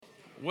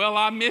Well,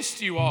 I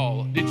missed you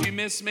all. Did you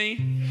miss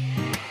me?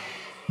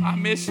 I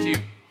missed you.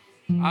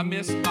 I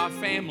missed my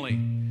family.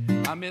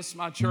 I missed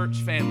my church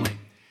family.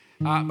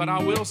 But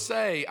I will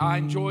say, I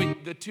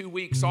enjoyed the 2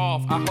 weeks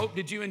off. I hope,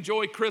 did you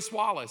enjoy Chris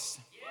Wallace?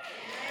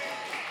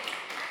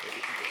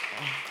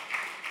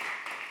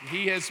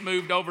 He has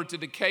moved over to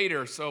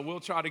Decatur, so we'll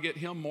try to get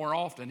him more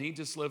often. He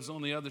just lives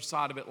on the other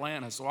side of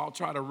Atlanta, so I'll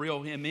try to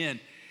reel him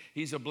in.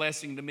 He's a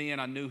blessing to me, and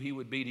I knew he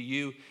would be to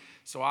you.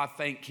 So I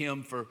thank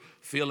him for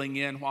filling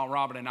in while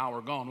Robert and I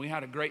were gone. We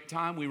had a great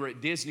time. We were at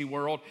Disney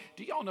World.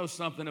 Do y'all know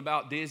something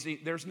about Disney?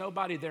 There's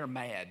nobody there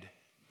mad.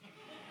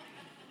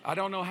 I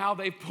don't know how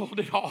they pulled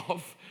it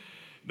off.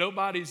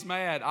 Nobody's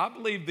mad. I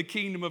believe the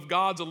kingdom of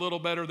God's a little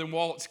better than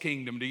Walt's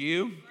kingdom. Do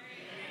you?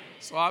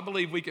 So I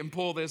believe we can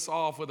pull this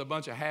off with a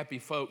bunch of happy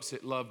folks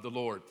that love the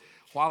Lord.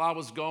 While I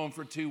was gone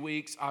for 2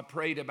 weeks, I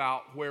prayed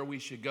about where we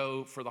should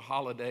go for the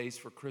holidays,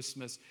 for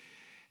Christmas,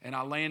 and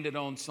I landed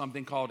on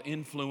something called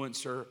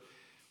influencer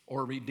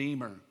or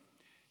redeemer.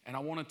 And I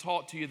want to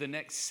talk to you the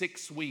next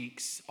 6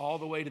 weeks, all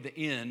the way to the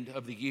end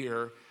of the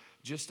year,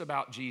 just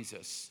about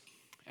Jesus.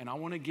 And I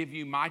want to give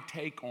you my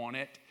take on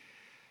it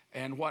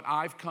and what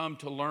I've come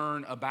to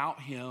learn about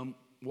him,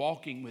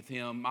 walking with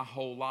him my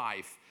whole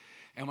life.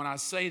 And when I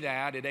say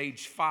that, at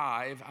age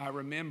 5, I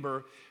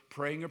remember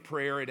praying a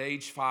prayer at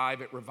age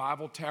 5 at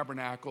Revival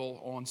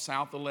Tabernacle on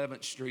South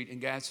 11th Street in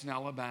Gadsden,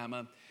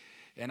 Alabama.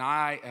 And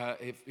I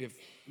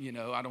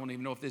don't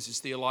even know if this is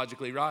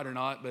theologically right or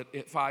not, but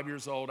at 5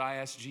 years old, I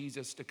asked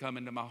Jesus to come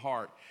into my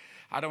heart.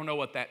 I don't know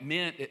what that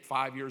meant at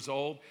 5 years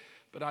old,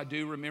 but I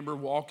do remember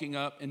walking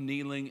up and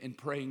kneeling and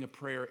praying a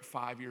prayer at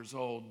 5 years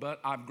old.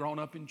 But I've grown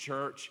up in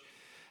church.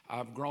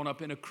 I've grown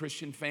up in a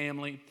Christian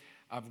family.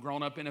 I've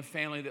grown up in a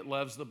family that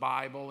loves the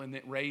Bible and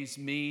that raised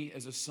me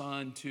as a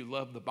son to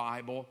love the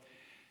Bible.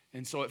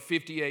 And so at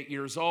 58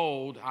 years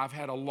old, I've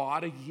had a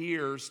lot of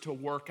years to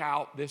work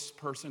out this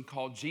person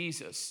called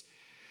Jesus,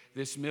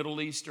 this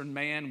Middle Eastern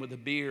man with a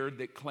beard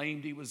that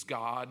claimed he was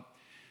God,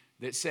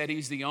 that said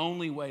he's the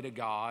only way to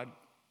God.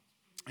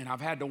 And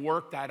I've had to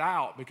work that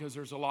out because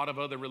there's a lot of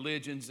other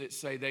religions that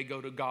say they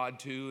go to God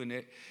too.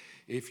 And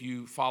if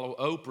you follow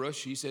Oprah,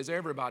 she says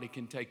everybody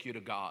can take you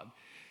to God.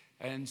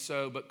 And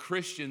so, but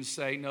Christians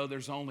say, no,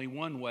 there's only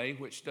one way,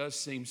 which does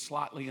seem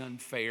slightly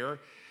unfair,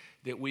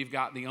 that we've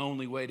got the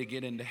only way to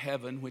get into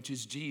heaven, which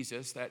is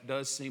Jesus. That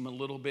does seem a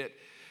little bit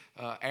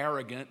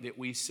arrogant that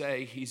we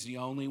say he's the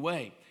only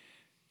way.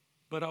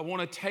 But I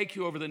want to take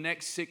you over the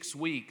next 6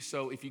 weeks.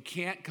 So if you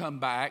can't come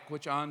back,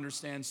 which I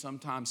understand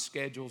sometimes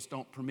schedules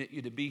don't permit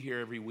you to be here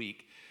every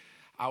week,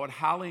 I would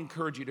highly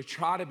encourage you to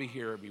try to be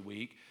here every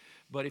week.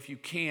 But if you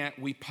can't,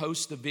 we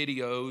post the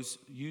videos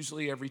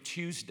usually every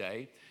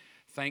Tuesday.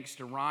 Thanks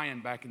to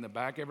Ryan back in the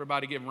back.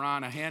 Everybody give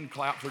Ryan a hand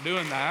clap for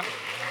doing that.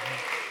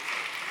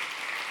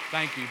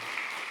 Thank you.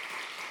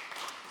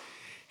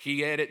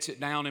 He edits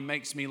it down and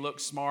makes me look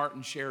smart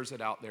and shares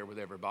it out there with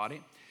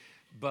everybody.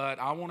 But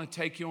I want to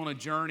take you on a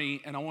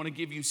journey, and I want to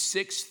give you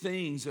 6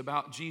 things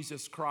about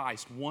Jesus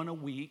Christ, one a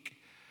week,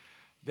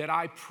 that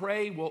I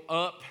pray will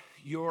up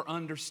your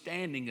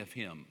understanding of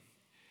him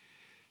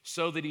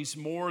so that he's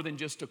more than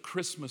just a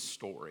Christmas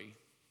story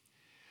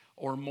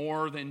or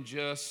more than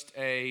just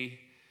a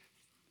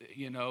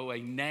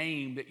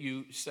name that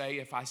you say,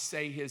 if I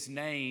say his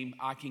name,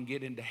 I can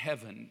get into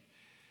heaven.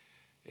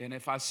 And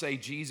if I say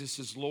Jesus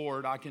is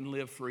Lord, I can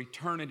live for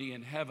eternity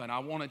in heaven. I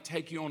want to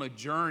take you on a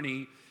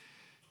journey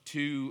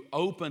to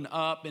open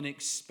up and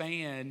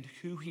expand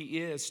who he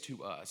is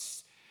to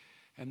us,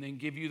 and then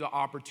give you the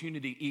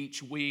opportunity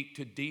each week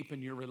to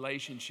deepen your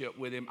relationship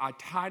with him. I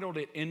titled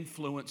it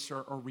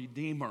Influencer or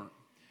Redeemer,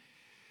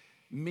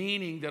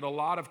 meaning that a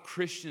lot of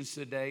Christians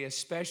today,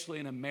 especially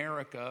in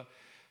America,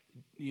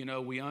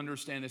 we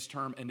understand this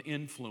term, an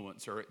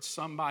influencer. It's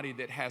somebody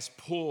that has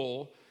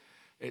pull.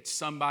 It's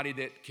somebody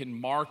that can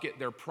market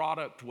their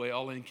product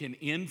well and can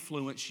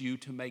influence you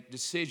to make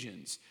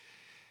decisions.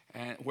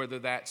 And whether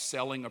that's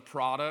selling a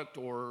product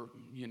or,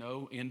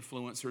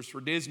 influencers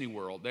for Disney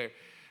World.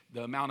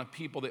 The amount of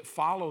people that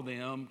follow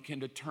them can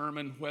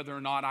determine whether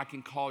or not I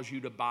can cause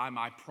you to buy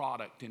my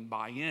product and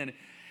buy in.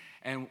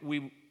 And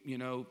we,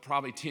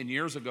 probably 10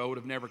 years ago would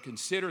have never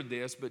considered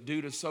this, but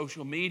due to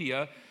social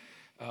media,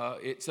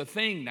 it's a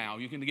thing now.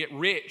 You can get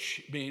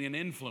rich being an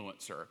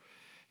influencer.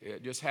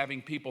 Just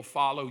having people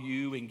follow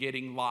you and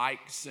getting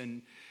likes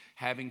and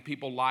having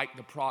people like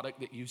the product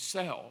that you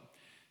sell.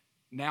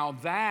 Now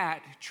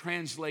that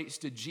translates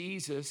to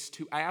Jesus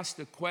to ask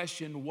the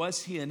question,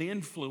 was he an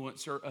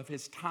influencer of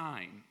his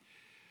time?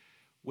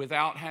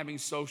 Without having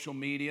social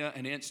media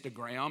and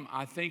Instagram,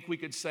 I think we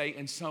could say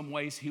in some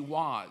ways he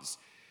was.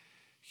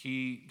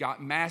 He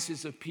got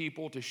masses of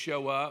people to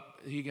show up.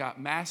 He got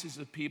masses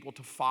of people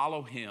to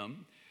follow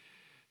him.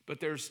 But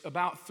there's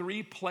about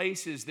 3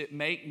 places that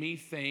make me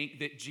think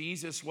that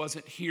Jesus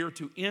wasn't here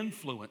to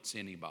influence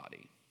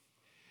anybody.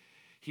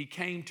 He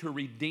came to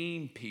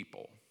redeem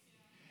people.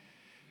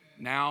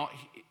 Now,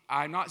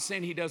 I'm not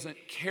saying he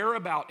doesn't care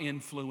about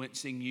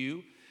influencing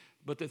you,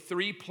 But the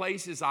three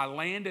places I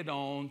landed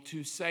on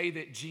to say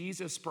that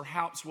Jesus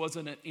perhaps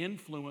wasn't an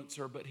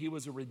influencer, but he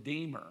was a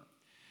redeemer.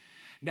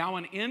 Now,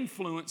 an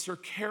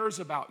influencer cares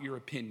about your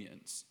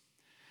opinions.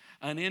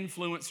 An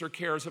influencer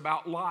cares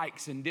about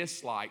likes and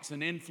dislikes. An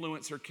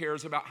influencer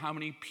cares about how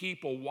many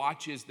people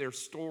watches their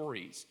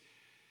stories.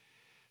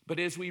 But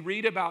as we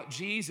read about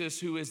Jesus,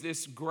 who is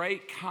this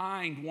great,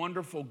 kind,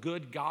 wonderful,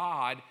 good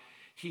God,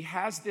 he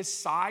has this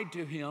side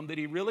to him that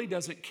he really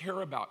doesn't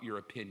care about your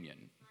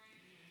opinion.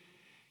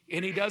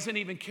 And he doesn't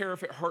even care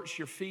if it hurts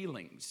your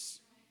feelings.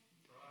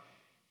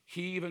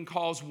 He even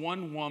calls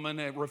one woman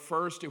and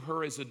refers to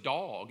her as a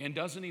dog and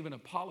doesn't even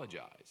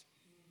apologize.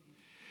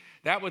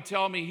 That would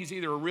tell me he's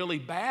either a really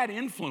bad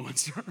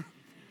influencer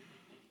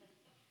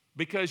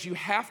because you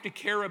have to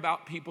care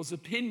about people's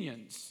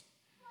opinions.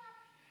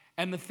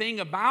 And the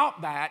thing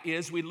about that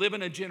is we live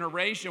in a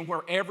generation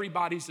where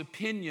everybody's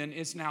opinion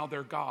is now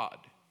their God.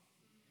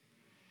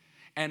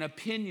 And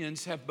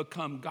opinions have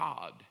become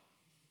God.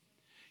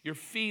 Your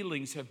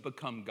feelings have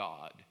become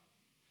God.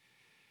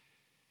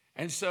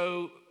 And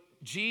so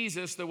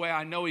Jesus, the way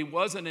I know he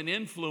wasn't an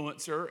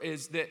influencer,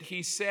 is that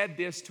he said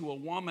this to a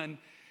woman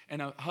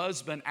and a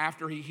husband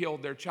after he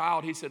healed their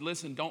child. He said,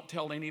 listen, don't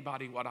tell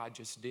anybody what I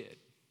just did.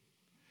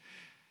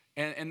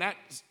 And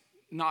that's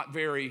not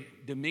very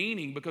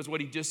demeaning because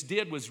what he just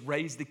did was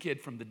raise the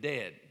kid from the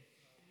dead.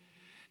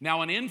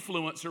 Now, an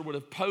influencer would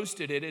have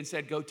posted it and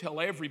said, go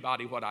tell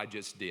everybody what I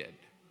just did.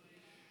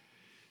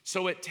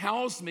 So it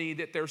tells me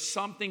that there's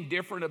something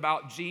different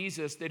about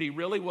Jesus, that he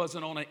really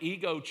wasn't on an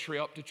ego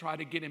trip to try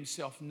to get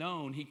himself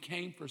known. He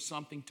came for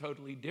something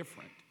totally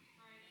different.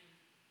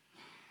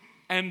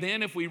 And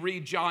then if we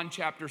read John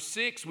chapter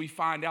 6, we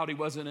find out he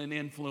wasn't an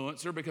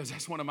influencer, because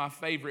that's one of my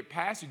favorite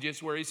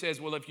passages where he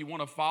says, well, if you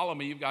want to follow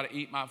me, you've got to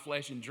eat my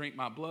flesh and drink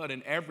my blood.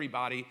 And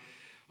everybody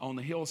on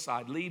the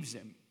hillside leaves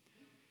him.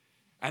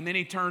 And then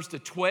he turns to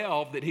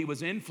 12 that he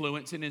was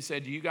influencing and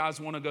said, do you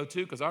guys want to go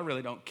too? Because I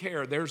really don't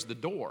care. There's the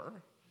door.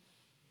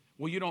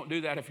 Well, you don't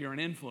do that if you're an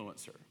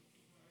influencer.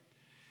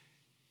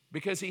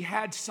 Because he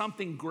had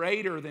something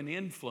greater than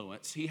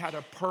influence. He had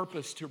a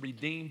purpose to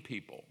redeem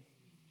people.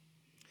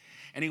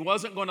 And he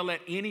wasn't going to let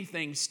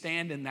anything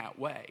stand in that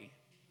way.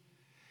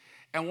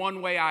 And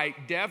one way I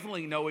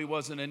definitely know he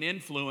wasn't an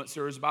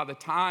influencer is by the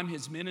time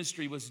his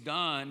ministry was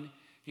done,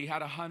 he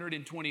had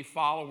 120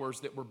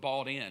 followers that were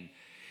bought in.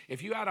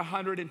 If you had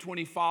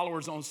 120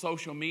 followers on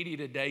social media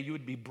today, you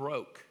would be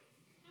broke.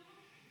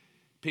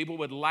 People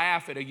would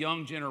laugh at a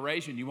young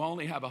generation. You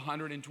only have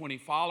 120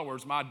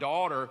 followers. My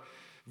daughter,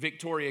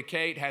 Victoria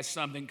Kate, has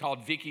something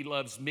called Vicky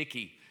Loves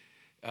Mickey.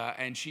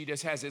 And she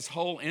just has this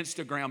whole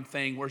Instagram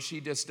thing where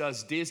she just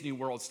does Disney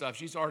World stuff.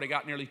 She's already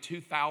got nearly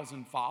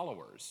 2,000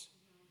 followers.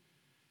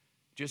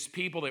 Just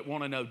people that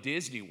want to know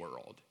Disney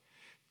World.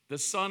 The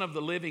Son of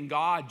the living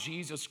God,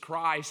 Jesus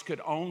Christ, could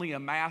only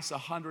amass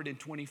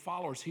 120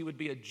 followers. He would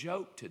be a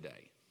joke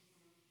today.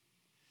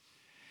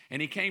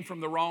 And he came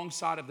from the wrong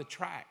side of the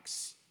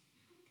tracks.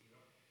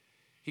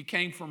 He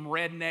came from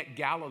redneck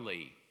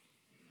Galilee.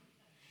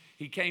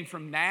 He came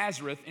from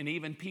Nazareth, and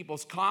even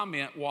people's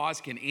comment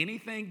was, can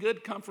anything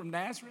good come from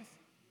Nazareth?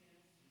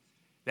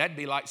 That'd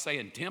be like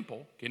saying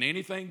Temple. Can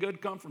anything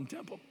good come from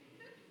Temple?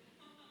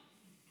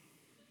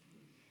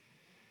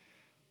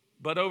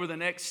 But over the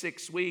next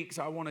 6 weeks,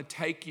 I want to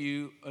take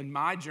you on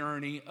my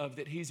journey of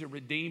that he's a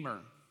redeemer.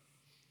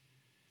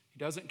 He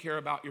doesn't care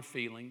about your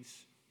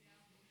feelings.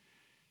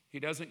 He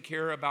doesn't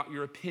care about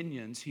your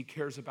opinions. He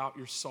cares about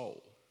your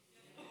soul.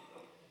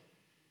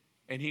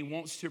 And he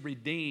wants to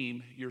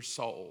redeem your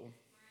soul.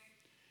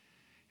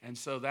 And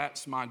so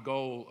that's my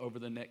goal over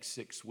the next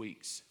 6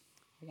 weeks.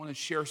 I want to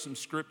share some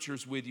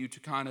scriptures with you to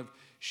kind of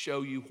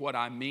show you what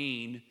I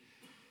mean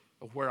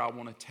of where I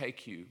want to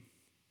take you.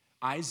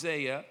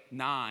 Isaiah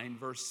 9,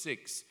 verse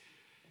 6.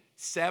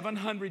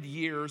 700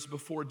 years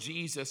before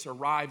Jesus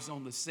arrives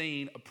on the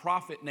scene, a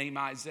prophet named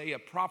Isaiah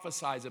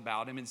prophesies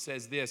about him and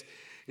says this.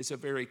 It's a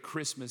very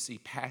Christmassy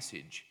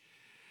passage.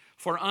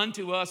 For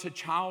unto us a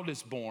child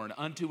is born,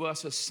 unto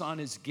us a son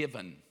is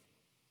given.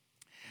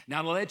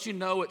 Now, to let you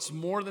know, it's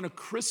more than a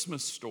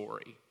Christmas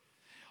story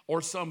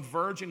or some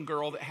virgin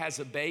girl that has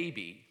a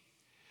baby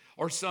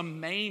or some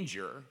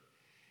manger.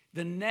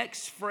 The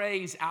next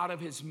phrase out of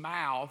his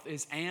mouth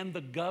is, and the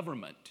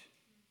government,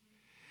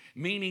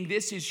 meaning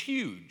this is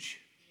huge.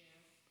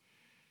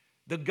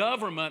 The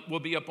government will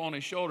be upon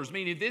his shoulders,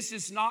 meaning this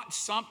is not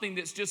something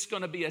that's just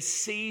going to be a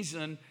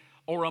season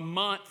or a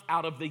month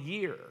out of the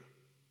year.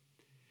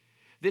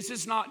 This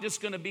is not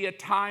just going to be a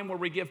time where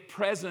we give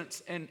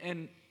presents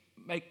and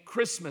make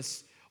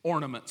Christmas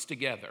ornaments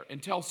together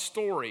and tell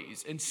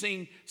stories and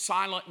sing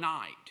Silent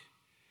Night.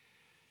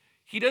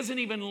 He doesn't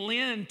even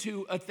lend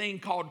to a thing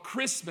called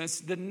Christmas.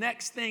 The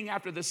next thing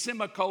after the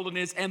semicolon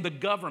is, and the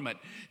government,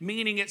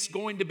 meaning it's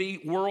going to be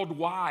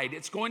worldwide.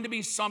 It's going to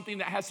be something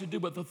that has to do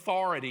with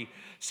authority,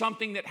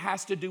 something that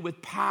has to do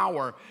with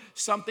power,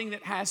 something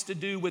that has to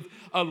do with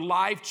a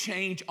life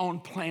change on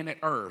planet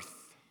Earth.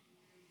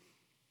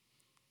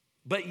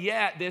 But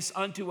yet, this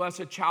unto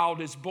us a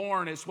child is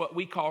born is what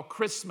we call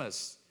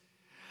Christmas.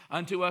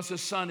 Unto us a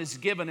son is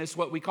given. It's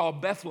what we call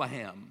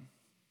Bethlehem.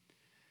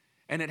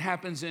 And it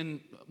happens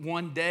in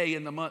one day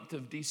in the month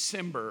of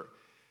December.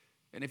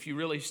 And if you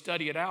really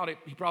study it out,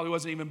 he probably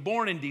wasn't even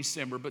born in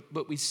December,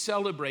 but we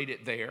celebrate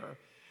it there.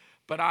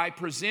 But I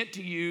present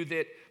to you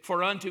that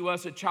for unto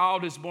us a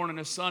child is born and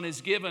a son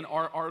is given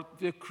are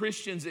the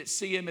Christians that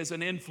see him as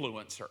an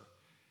influencer.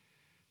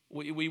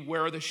 We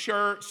wear the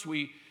shirts,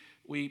 we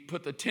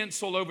put the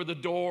tinsel over the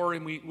door,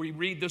 and we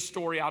read the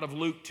story out of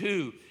Luke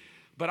 2.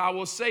 But I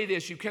will say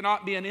this, you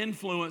cannot be an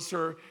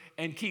influencer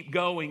and keep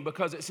going,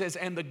 because it says,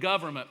 and the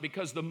government,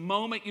 because the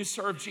moment you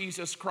serve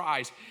Jesus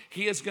Christ,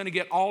 he is going to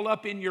get all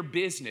up in your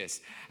business,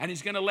 and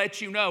he's going to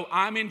let you know,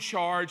 I'm in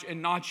charge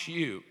and not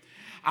you.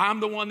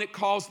 I'm the one that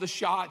calls the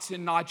shots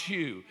and not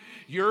you.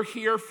 You're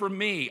here for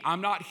me.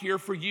 I'm not here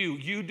for you.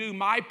 You do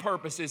my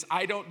purposes.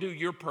 I don't do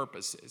your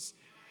purposes.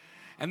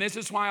 And this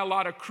is why a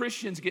lot of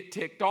Christians get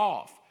ticked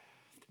off,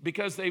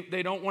 because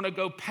they don't want to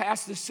go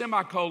past the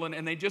semicolon,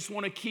 and they just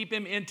want to keep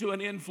him into an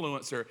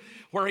influencer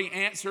where he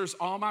answers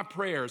all my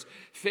prayers,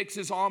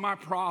 fixes all my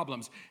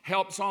problems,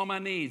 helps all my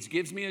needs,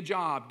 gives me a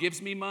job,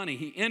 gives me money.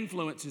 He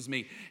influences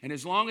me. And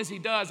as long as he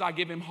does, I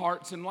give him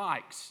hearts and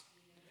likes.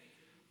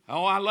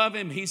 Oh, I love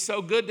him. He's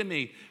so good to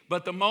me.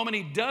 But the moment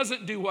he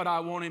doesn't do what I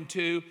want him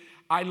to,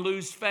 I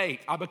lose faith.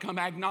 I become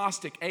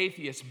agnostic,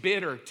 atheist,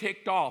 bitter,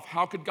 ticked off.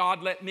 How could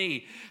God let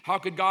me? How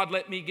could God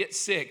let me get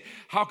sick?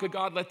 How could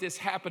God let this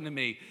happen to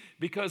me?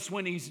 Because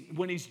when he's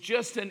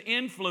just an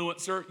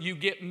influencer, you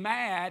get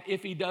mad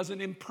if he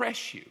doesn't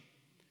impress you.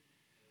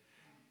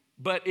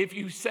 But if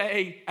you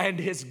say, and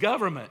his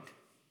government,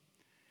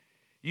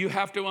 you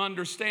have to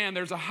understand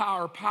there's a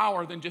higher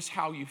power than just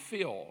how you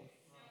feel.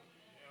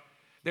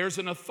 There's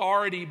an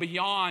authority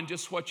beyond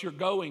just what you're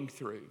going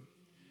through.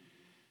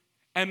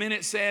 And then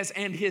it says,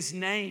 and his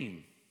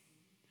name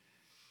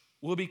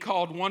will be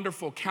called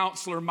Wonderful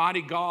Counselor,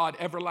 Mighty God,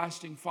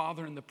 Everlasting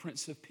Father, and the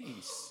Prince of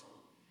Peace.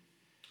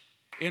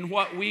 In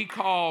what we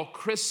call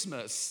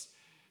Christmas,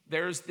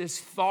 there's this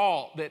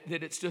thought that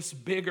it's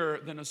just bigger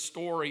than a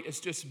story.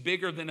 It's just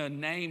bigger than a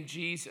name,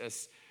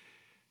 Jesus.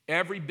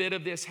 Every bit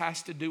of this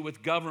has to do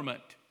with government.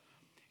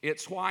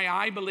 It's why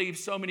I believe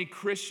so many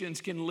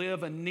Christians can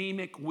live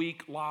anemic,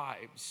 weak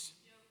lives.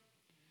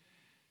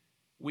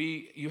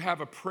 You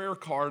have a prayer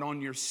card on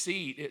your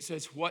seat. It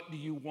says, what do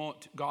you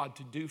want God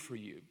to do for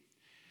you?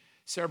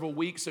 Several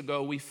weeks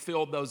ago, we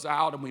filled those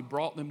out and we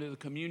brought them to the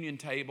communion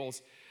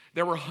tables.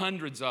 There were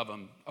hundreds of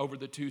them over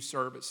the two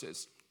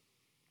services.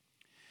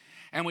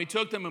 And we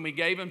took them and we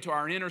gave them to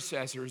our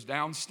intercessors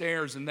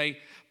downstairs, and they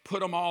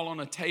put them all on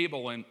a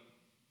table, and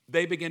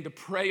they began to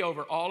pray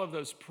over all of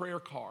those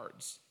prayer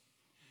cards.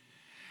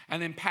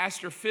 And then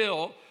Pastor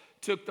Phil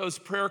took those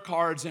prayer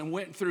cards and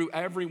went through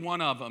every one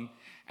of them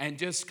and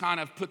just kind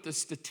of put the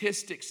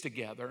statistics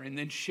together and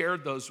then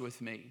shared those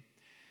with me.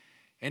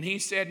 And he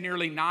said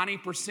nearly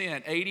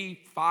 90%,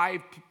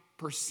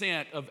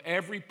 85% of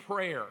every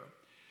prayer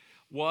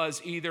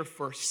was either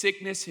for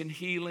sickness and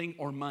healing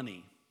or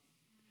money.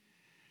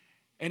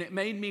 And it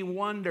made me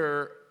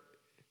wonder,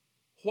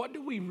 what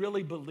do we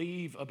really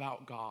believe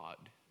about God?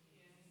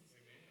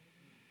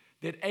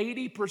 That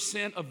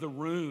 80% of the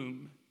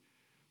room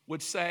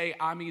would say,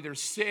 I'm either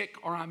sick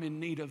or I'm in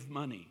need of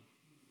money.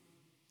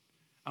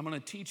 I'm going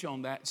to teach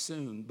on that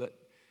soon,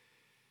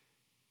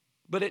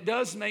 but it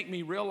does make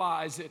me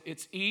realize that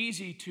it's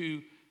easy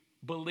to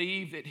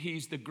believe that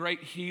he's the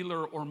great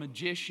healer or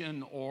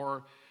magician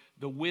or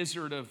the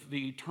wizard of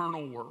the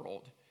eternal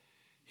world.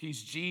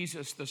 He's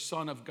Jesus, the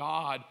Son of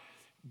God.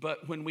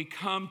 But when we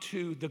come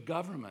to the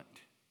government,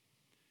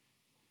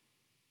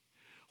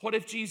 what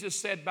if Jesus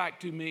said back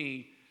to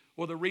me,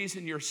 well, the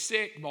reason you're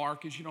sick,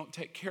 Mark, is you don't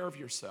take care of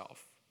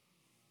yourself.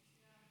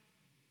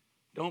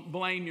 Don't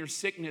blame your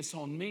sickness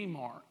on me,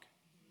 Mark.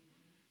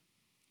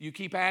 You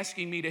keep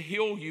asking me to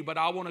heal you, but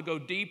I want to go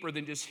deeper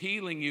than just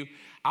healing you.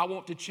 I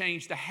want to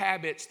change the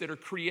habits that are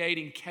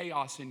creating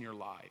chaos in your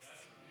life.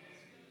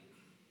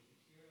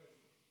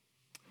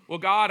 Well,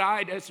 God,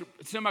 I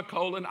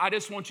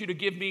just want you to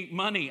give me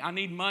money. I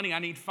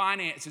need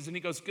finances. And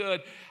he goes,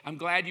 good. I'm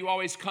glad you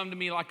always come to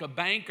me like a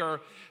banker,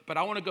 but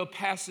I want to go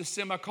past the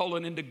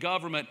semicolon into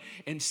government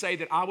and say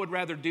that I would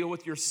rather deal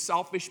with your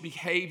selfish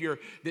behavior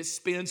that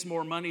spends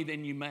more money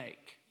than you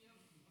make,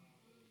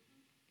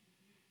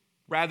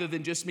 rather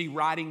than just me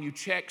writing you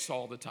checks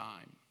all the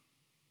time.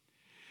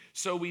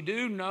 So we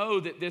do know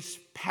that this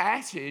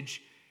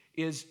passage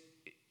is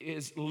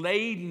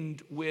laden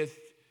with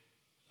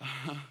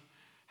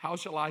how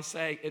shall I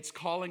say, it's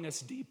calling us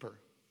deeper.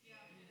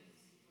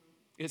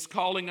 It's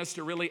calling us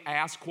to really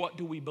ask, what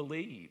do we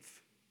believe?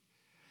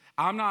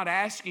 I'm not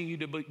asking you,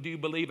 do you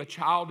believe a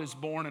child is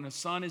born and a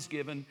son is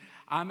given?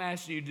 I'm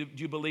asking you, do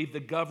you believe the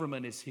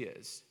government is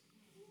his?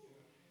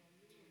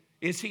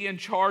 Is he in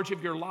charge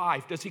of your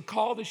life? Does he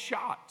call the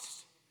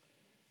shots?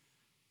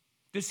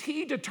 Does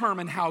he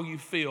determine how you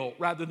feel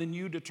rather than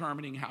you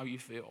determining how you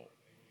feel?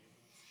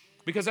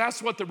 Because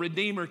that's what the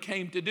Redeemer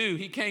came to do.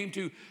 He came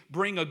to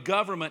bring a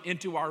government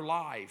into our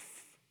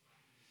life.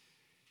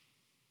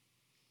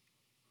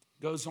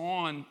 Goes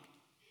on,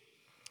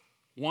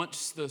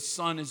 Once the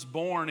Son is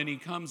born and he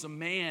becomes a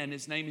man,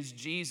 his name is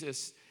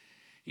Jesus.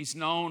 He's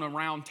known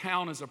around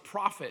town as a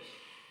prophet.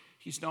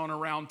 He's known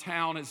around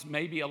town as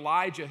maybe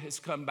Elijah has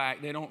come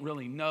back. They don't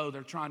really know.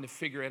 They're trying to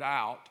figure it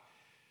out.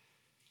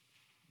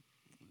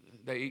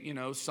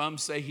 Some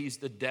say he's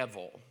the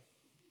devil.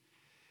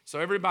 So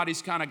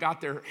everybody's kind of got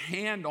their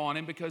hand on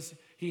him because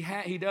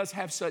he does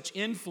have such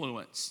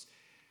influence.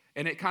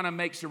 And it kind of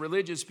makes the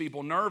religious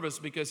people nervous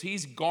because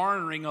he's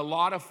garnering a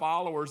lot of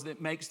followers that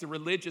makes the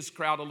religious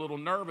crowd a little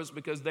nervous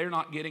because they're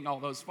not getting all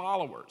those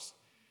followers.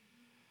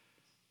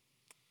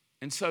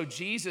 And so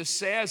Jesus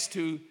says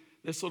to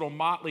this little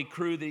motley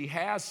crew that he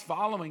has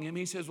following him,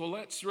 he says, well,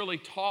 let's really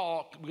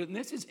talk. And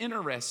this is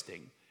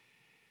interesting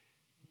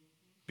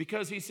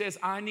because he says,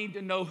 I need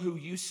to know who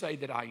you say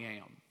that I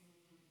am.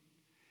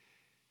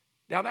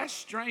 Now, that's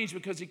strange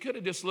because he could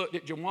have just looked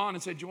at Juwan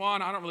and said, Juwan,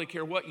 I don't really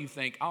care what you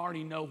think. I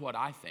already know what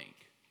I think.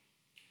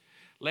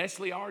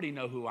 Leslie, I already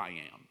know who I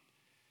am.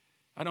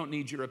 I don't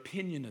need your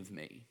opinion of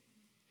me.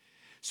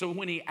 So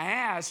when he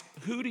asked,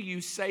 who do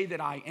you say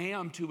that I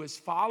am to his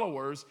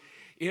followers,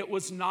 it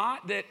was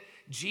not that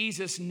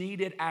Jesus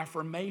needed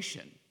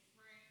affirmation.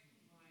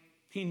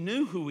 He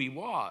knew who he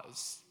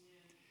was.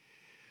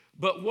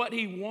 But what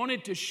he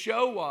wanted to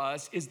show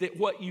us is that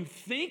what you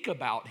think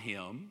about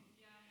him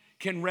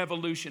can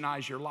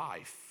revolutionize your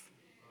life.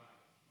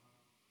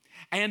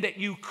 And that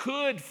you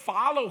could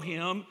follow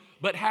him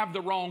but have the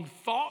wrong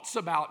thoughts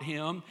about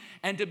him,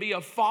 and to be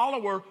a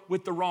follower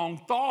with the wrong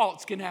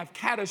thoughts can have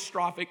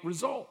catastrophic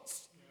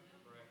results.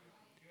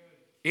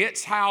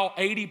 It's how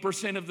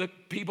 80% of the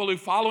people who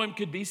follow him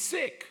could be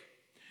sick,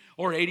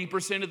 or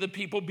 80% of the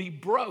people be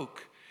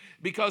broke.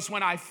 Because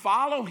when I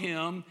follow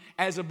him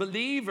as a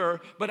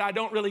believer, but I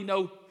don't really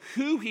know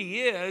who he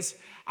is,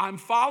 I'm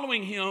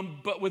following him,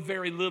 but with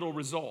very little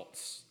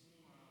results.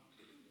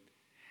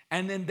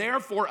 And then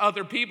therefore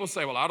other people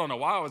say, well, I don't know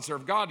why I would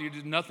serve God.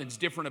 Nothing's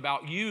different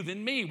about you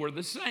than me. We're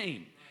the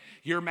same.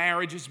 Your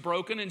marriage is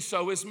broken and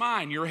so is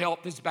mine. Your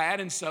health is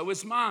bad and so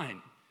is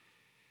mine.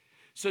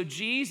 So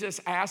Jesus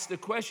asked the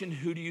question,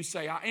 who do you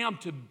say I am?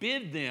 To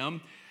bid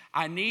them,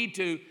 I need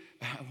to,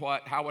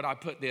 how would I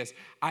put this?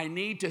 I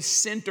need to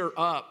center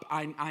up.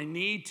 I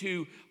need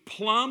to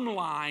plumb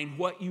line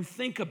what you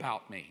think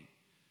about me.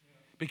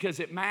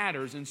 Because it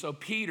matters. And so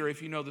Peter,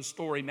 if you know the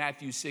story,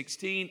 Matthew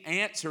 16,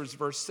 answers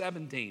verse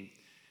 17.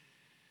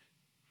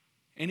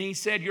 And he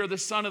said, you're the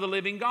Son of the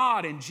living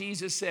God. And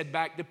Jesus said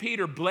back to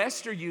Peter,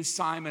 blessed are you,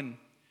 Simon.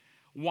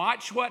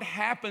 Watch what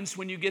happens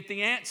when you get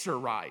the answer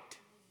right.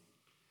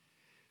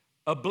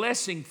 A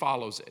blessing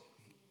follows it.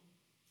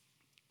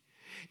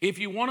 If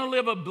you want to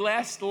live a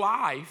blessed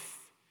life,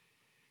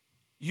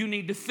 you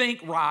need to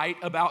think right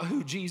about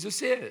who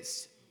Jesus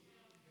is.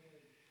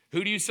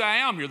 Who do you say I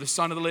am? You're the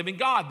Son of the living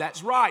God.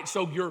 That's right.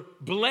 So you're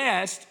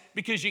blessed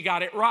because you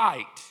got it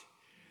right.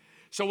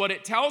 So what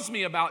it tells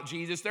me about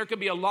Jesus, there could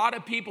be a lot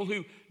of people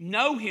who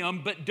know him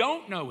but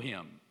don't know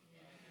him.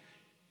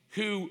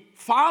 Who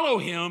follow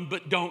him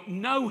but don't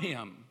know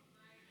him.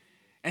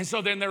 And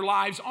so then their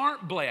lives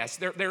aren't blessed.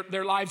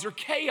 Their lives are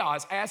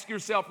chaos. Ask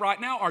yourself right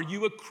now, are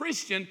you a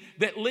Christian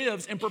that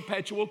lives in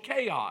perpetual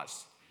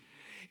chaos?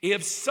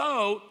 If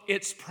so,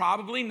 it's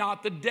probably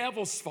not the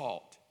devil's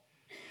fault.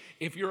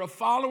 If you're a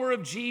follower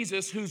of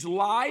Jesus whose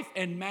life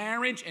and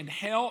marriage and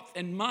health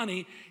and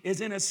money is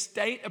in a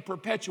state of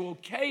perpetual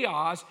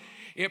chaos,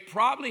 it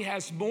probably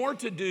has more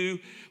to do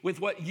with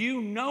what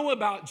you know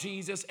about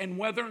Jesus and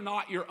whether or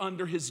not you're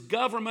under his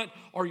government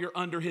or you're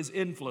under his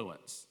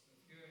influence.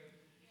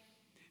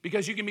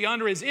 Because you can be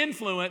under his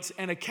influence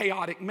and a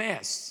chaotic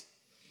mess.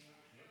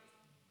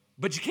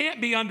 But you can't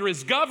be under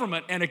his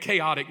government and a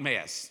chaotic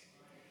mess.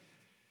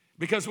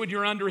 Because when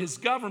you're under his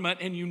government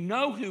and you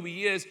know who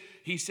he is,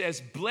 he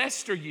says,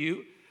 blessed are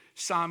you,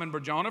 Simon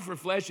Barjona, for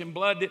flesh and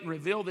blood didn't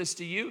reveal this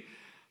to you,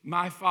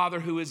 my Father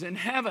who is in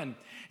heaven.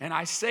 And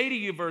I say to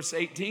you, verse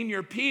 18,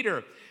 you're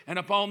Peter, and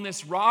upon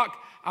this rock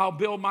I'll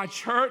build my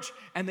church,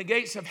 and the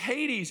gates of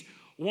Hades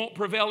won't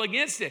prevail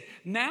against it.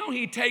 Now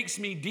he takes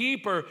me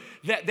deeper,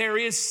 that there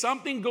is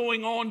something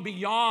going on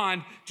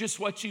beyond just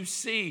what you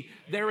see.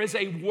 There is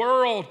a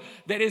world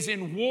that is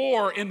in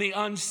war in the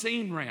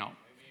unseen realm.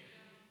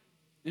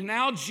 And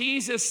now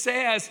Jesus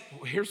says,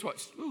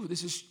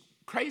 this is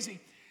crazy.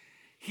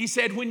 He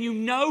said, when you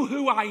know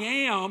who I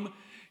am,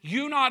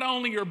 you not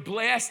only are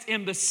blessed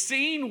in the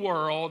seen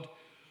world,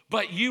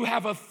 but you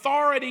have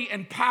authority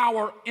and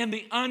power in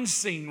the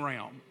unseen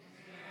realm.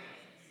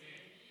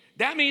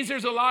 That means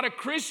there's a lot of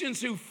Christians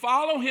who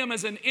follow him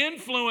as an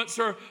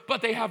influencer,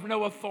 but they have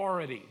no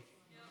authority.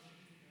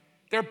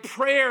 Their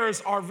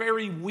prayers are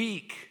very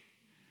weak.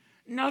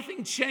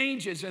 Nothing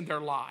changes in their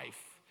life.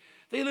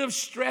 They live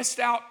stressed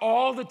out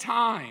all the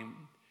time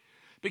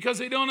because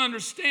they don't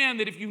understand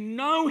that if you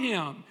know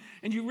him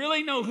and you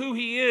really know who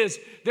he is,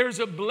 there's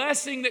a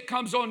blessing that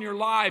comes on your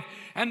life.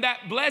 And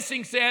that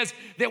blessing says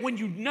that when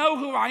you know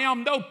who I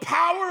am, no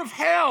power of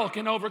hell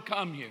can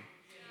overcome you.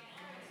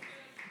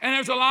 And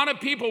there's a lot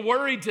of people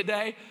worried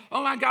today.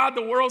 Oh my God,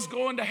 the world's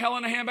going to hell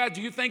in a handbasket.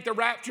 Do you think the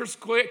rapture's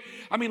quick?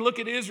 I mean, look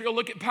at Israel,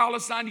 look at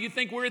Palestine. Do you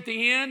think we're at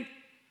the end?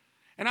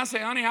 And I say,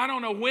 honey, I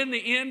don't know when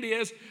the end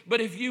is,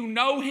 but if you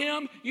know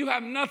him, you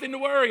have nothing to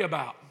worry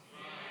about.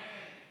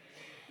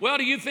 Well,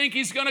 do you think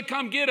he's going to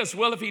come get us?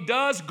 Well, if he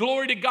does,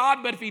 glory to God.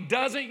 But if he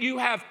doesn't, you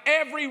have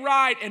every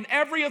right and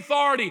every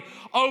authority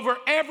over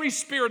every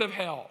spirit of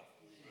hell.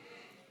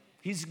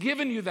 He's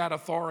given you that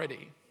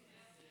authority.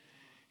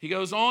 He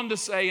goes on to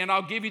say, and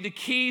I'll give you the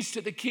keys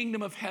to the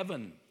kingdom of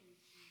heaven.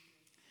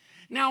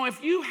 Now,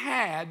 if you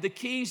had the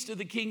keys to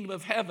the kingdom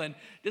of heaven,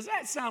 does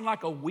that sound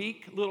like a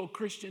weak little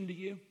Christian to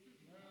you?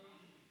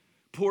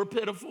 Poor,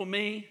 pitiful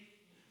me.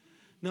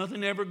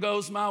 Nothing ever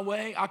goes my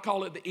way. I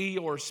call it the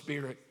Eeyore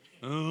spirit.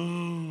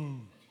 Oh,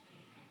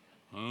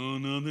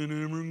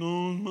 nothing ever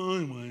goes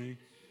my way.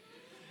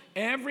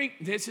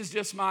 This is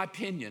just my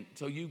opinion.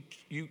 So you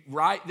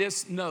write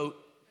this note.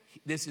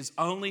 This is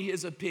only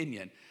his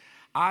opinion.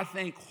 I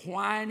think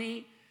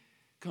whiny,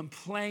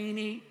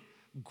 complaining,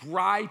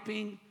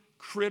 griping,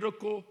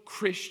 critical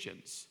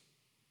Christians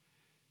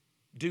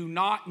do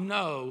not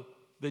know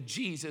the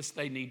Jesus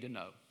they need to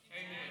know.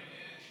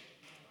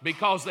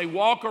 Because they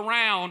walk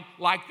around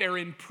like they're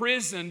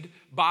imprisoned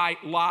by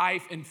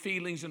life and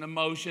feelings and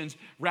emotions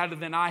rather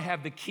than I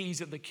have the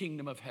keys of the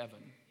kingdom of heaven.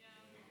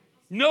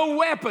 No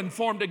weapon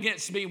formed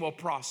against me will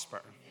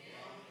prosper.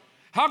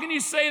 How can you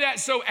say that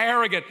so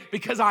arrogant?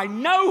 Because I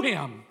know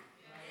him.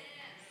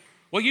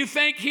 Well, you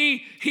think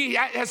he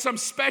has some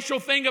special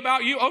thing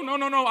about you? Oh,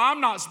 no,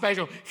 I'm not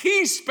special.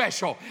 He's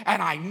special,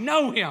 and I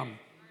know him.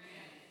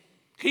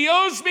 He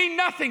owes me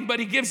nothing,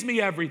 but he gives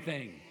me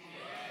everything.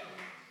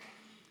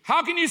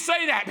 How can you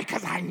say that?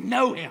 Because I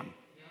know him.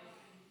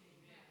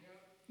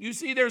 You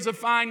see, there's a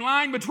fine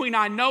line between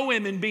I know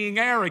him and being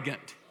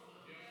arrogant.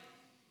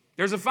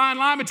 There's a fine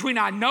line between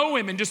I know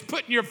him and just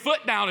putting your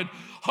foot down and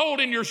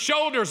holding your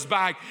shoulders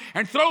back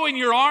and throwing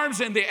your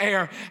arms in the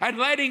air and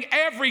letting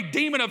every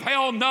demon of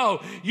hell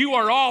know you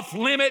are off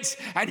limits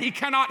and he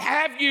cannot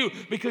have you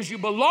because you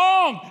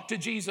belong to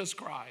Jesus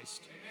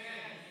Christ.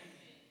 Amen.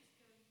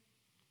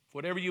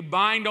 Whatever you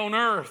bind on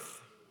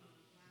earth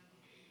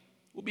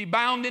will be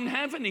bound in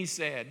heaven, he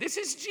said. This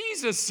is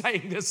Jesus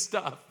saying this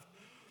stuff.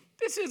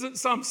 This isn't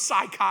some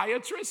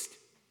psychiatrist.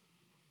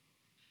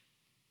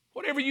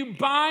 Whatever you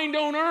bind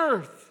on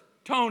earth,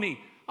 Tony,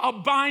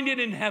 I'll bind it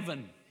in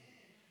heaven.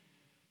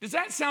 Does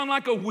that sound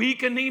like a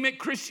weak, anemic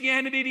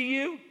Christianity to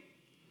you?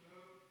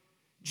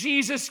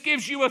 Jesus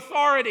gives you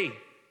authority.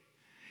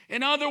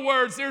 In other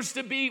words, there's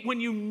to be,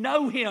 when you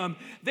know him,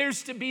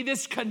 there's to be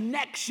this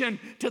connection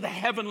to the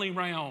heavenly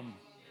realm.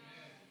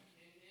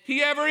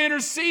 He ever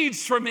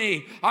intercedes for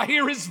me. I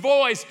hear his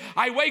voice.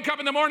 I wake up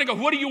in the morning and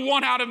go, what do you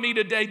want out of me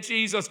today,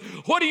 Jesus?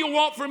 What do you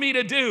want for me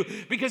to do?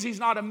 Because he's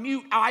not a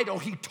mute idol.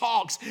 He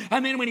talks.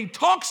 And then when he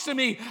talks to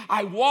me,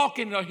 I walk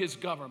into his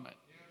government.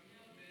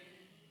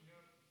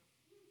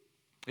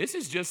 This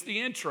is just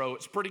the intro.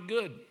 It's pretty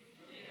good.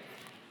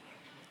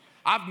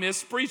 I've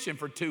missed preaching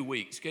for 2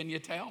 weeks. Can you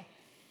tell?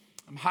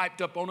 I'm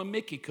hyped up on a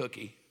Mickey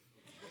cookie.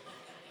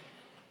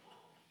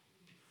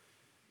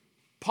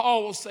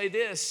 Paul will say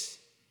this.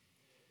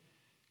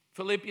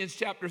 Philippians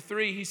chapter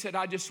 3, he said,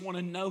 I just want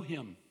to know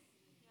him.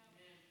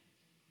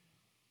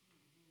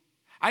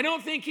 I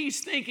don't think he's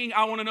thinking,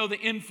 I want to know the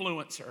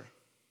influencer.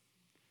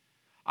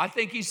 I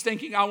think he's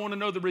thinking, I want to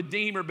know the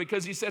Redeemer,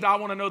 because he said, I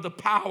want to know the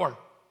power.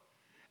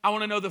 I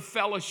want to know the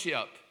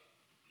fellowship.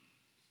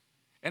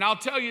 And I'll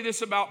tell you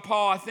this about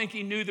Paul. I think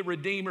he knew the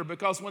Redeemer,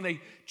 because when they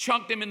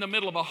chunked him in the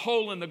middle of a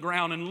hole in the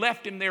ground and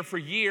left him there for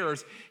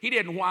years, he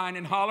didn't whine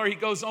and holler. He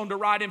goes on to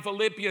write in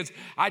Philippians,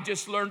 I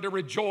just learned to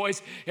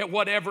rejoice at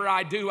whatever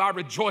I do. I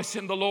rejoice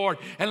in the Lord.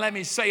 And let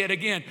me say it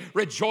again,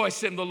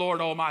 rejoice in the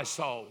Lord, O my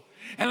soul.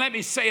 And let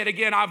me say it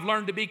again, I've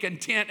learned to be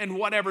content in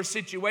whatever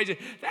situation.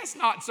 That's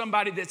not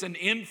somebody that's an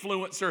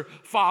influencer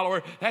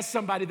follower. That's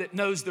somebody that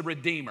knows the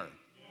Redeemer.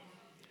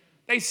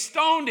 They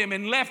stoned him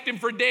and left him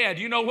for dead.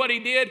 You know what he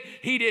did?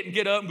 He didn't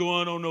get up and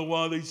go, I don't know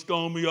why they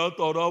stoned me. I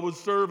thought I was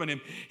serving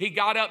him. He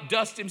got up,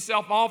 dusted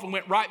himself off, and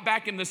went right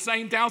back in the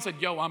same town and said,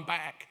 yo, I'm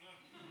back.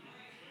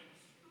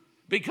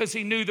 Because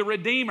he knew the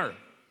Redeemer.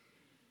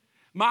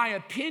 My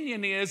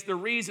opinion is the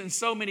reason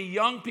so many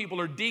young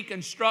people are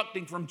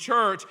deconstructing from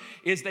church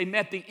is they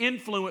met the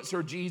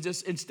influencer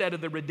Jesus instead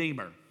of the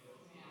Redeemer.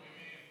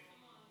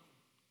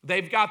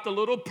 They've got the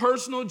little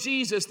personal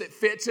Jesus that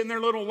fits in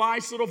their little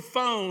nice little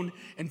phone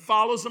and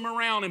follows them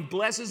around and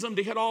blesses them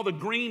to hit all the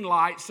green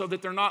lights so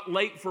that they're not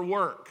late for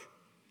work.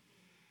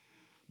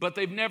 But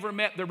they've never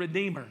met the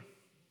Redeemer.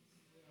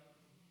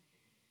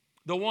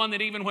 The one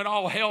that even when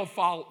all hell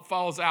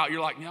falls out,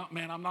 you're like, no,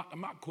 man, I'm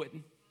not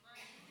quitting.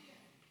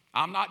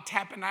 I'm not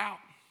tapping out.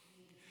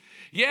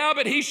 Yeah,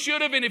 but he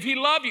should have, and if he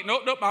loved you.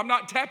 Nope, I'm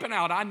not tapping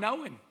out. I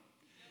know him.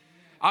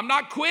 I'm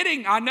not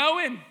quitting. I know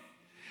him.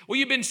 Well,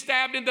 you've been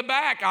stabbed in the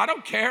back. I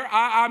don't care.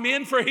 I'm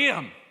in for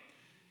him.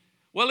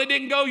 Well, it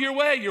didn't go your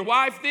way. Your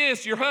wife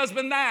this, your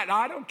husband that.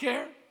 I don't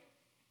care.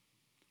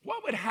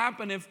 What would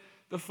happen if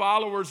the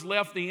followers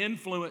left the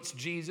influence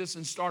Jesus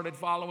and started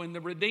following the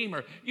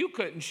Redeemer. You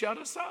couldn't shut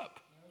us up.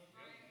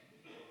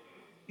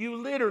 You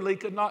literally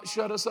could not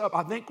shut us up.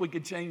 I think we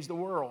could change the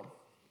world.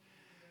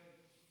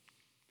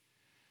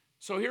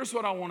 So here's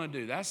what I want to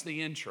do. That's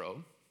the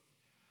intro.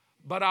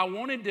 But I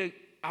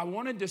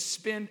wanted to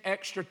spend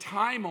extra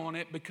time on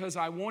it because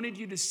I wanted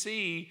you to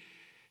see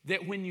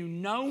that when you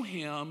know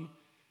Him,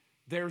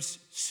 there's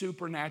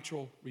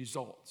supernatural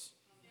results.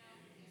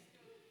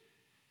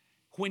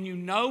 When you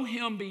know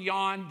Him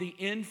beyond the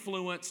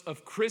influence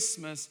of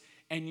Christmas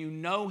and you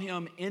know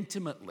Him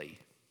intimately,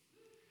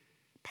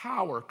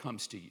 power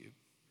comes to you.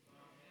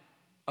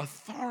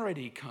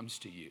 Authority comes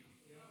to you.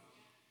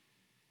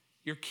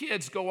 Your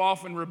kids go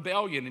off in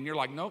rebellion and you're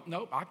like,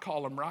 nope, I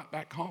call them right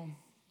back home.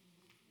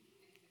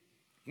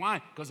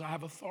 Why? Because I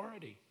have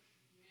authority.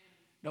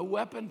 No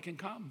weapon can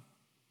come.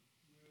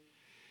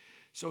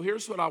 So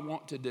here's what I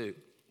want to do.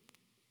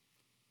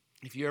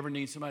 If you ever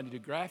need somebody to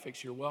do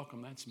graphics, you're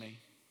welcome. That's me.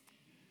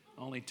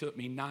 Only took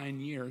me 9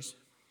 years.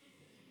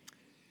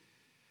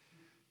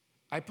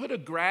 I put a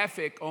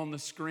graphic on the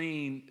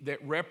screen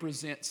that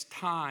represents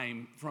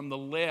time. From the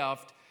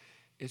left,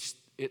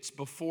 it's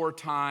before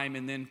time,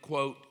 and then,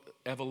 quote,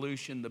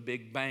 evolution, the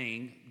Big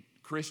Bang.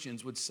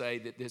 Christians would say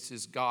that this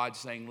is God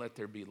saying, let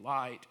there be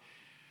light,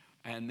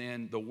 and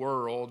then the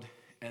world,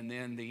 and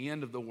then the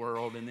end of the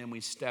world, and then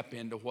we step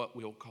into what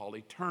we'll call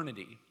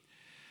eternity.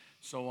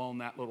 So on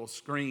that little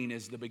screen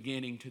is the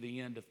beginning to the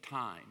end of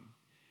time.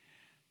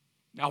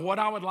 Now, what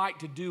I would like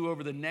to do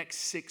over the next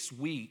 6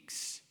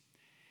 weeks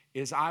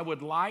is I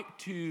would like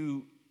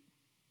to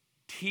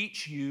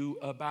teach you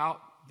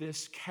about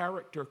this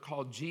character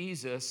called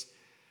Jesus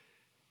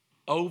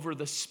over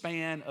the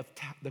span of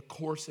the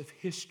course of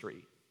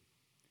history,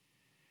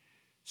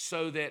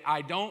 so that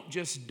I don't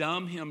just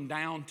dumb him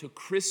down to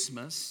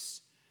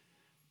Christmas,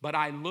 but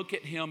I look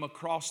at him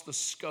across the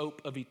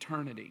scope of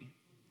eternity.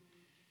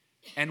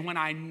 And when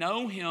I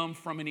know him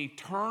from an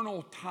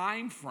eternal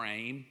time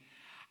frame,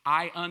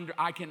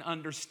 I can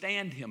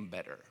understand him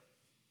better.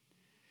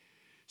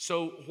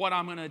 So what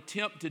I'm going to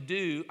attempt to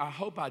do, I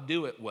hope I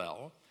do it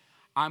well,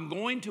 I'm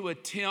going to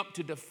attempt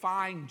to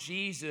define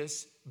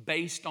Jesus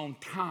based on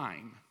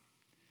time.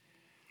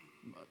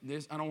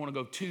 I don't want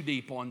to go too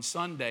deep on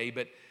Sunday,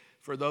 but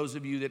for those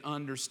of you that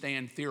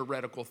understand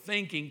theoretical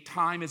thinking,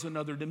 time is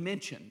another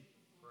dimension.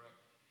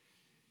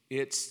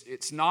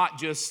 It's not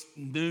just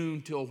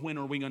noon till when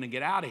are we going to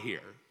get out of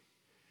here.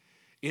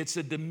 It's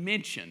a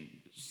dimension.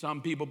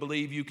 Some people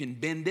believe you can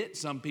bend it.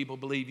 Some people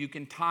believe you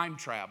can time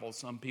travel.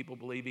 Some people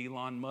believe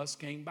Elon Musk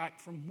came back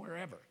from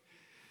wherever.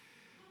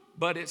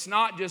 But it's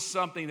not just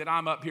something that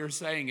I'm up here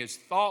saying is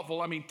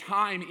thoughtful. I mean,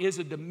 time is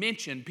a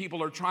dimension.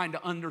 People are trying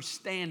to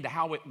understand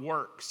how it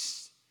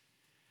works.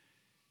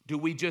 Do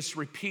we just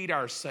repeat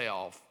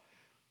ourselves?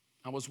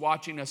 I was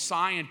watching a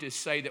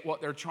scientist say that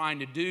what they're trying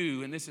to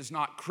do, and this is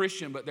not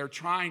Christian, but they're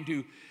trying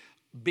to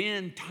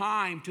bend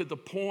time to the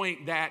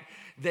point that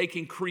they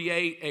can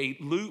create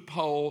a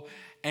loophole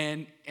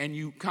and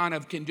you kind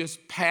of can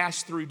just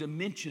pass through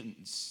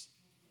dimensions.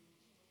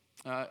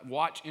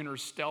 Watch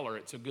Interstellar.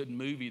 It's a good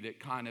movie that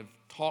kind of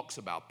talks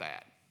about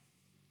that.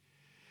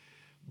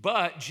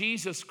 But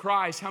Jesus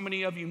Christ, how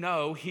many of you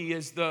know He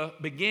is the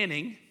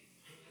beginning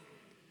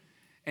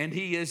and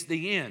He is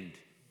the end?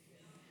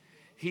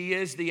 He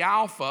is the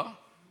Alpha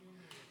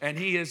and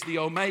He is the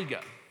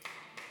Omega.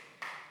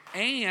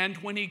 And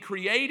when He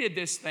created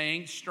this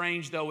thing,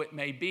 strange though it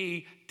may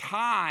be,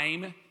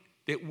 time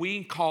that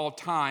we call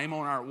time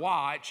on our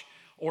watch,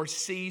 or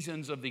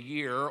seasons of the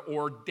year,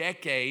 or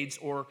decades,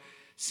 or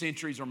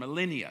centuries, or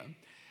millennia,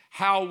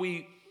 how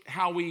we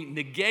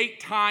negate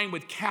time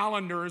with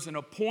calendars and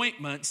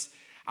appointments,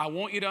 I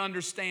want you to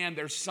understand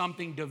there's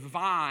something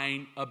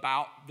divine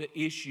about the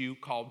issue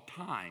called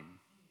time.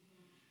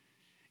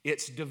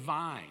 It's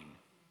divine.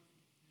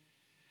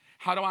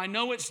 How do I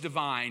know it's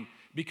divine?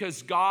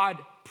 Because God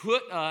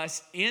put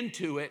us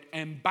into it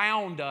and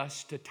bound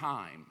us to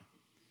time.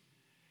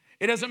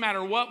 It doesn't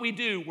matter what we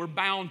do, we're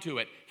bound to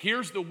it.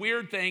 Here's the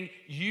weird thing,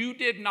 you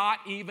did not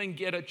even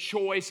get a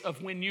choice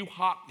of when you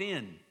hopped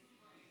in.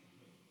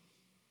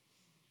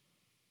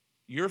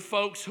 Your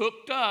folks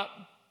hooked up,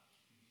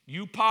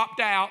 you popped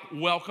out,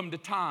 welcome to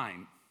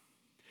time.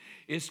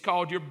 It's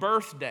called your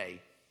birthday.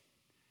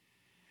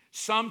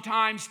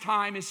 Sometimes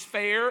time is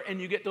fair and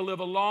you get to live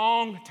a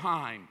long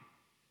time.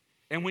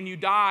 And when you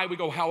die, we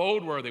go, how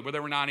old were they? Well, they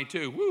were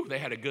 92. Woo, they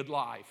had a good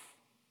life.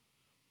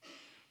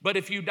 But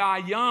if you die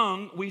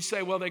young, we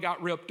say, well, they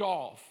got ripped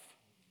off.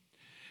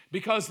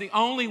 Because the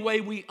only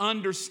way we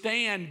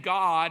understand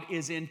God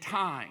is in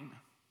time.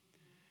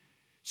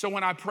 So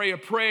when I pray a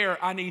prayer,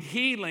 I need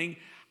healing,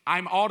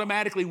 I'm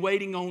automatically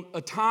waiting on a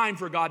time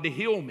for God to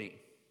heal me.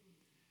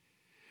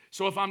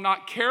 So if I'm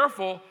not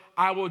careful,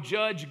 I will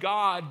judge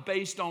God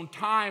based on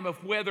time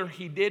of whether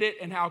He did it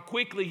and how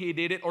quickly He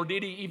did it, or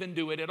did He even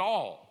do it at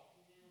all.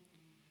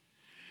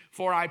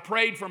 For I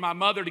prayed for my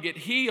mother to get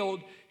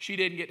healed. She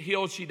didn't get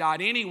healed. She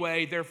died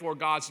anyway. Therefore,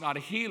 God's not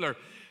a healer.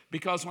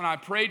 Because when I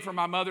prayed for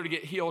my mother to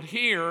get healed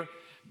here,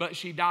 but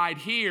she died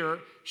here.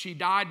 She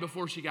died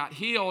before she got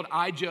healed.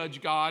 I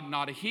judge God,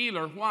 not a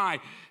healer. Why?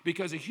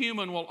 Because a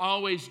human will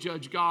always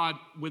judge God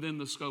within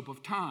the scope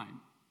of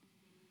time.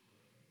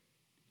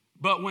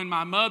 But when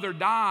my mother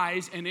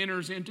dies and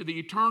enters into the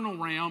eternal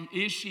realm,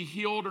 is she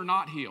healed or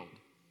not healed?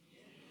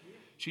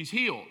 She's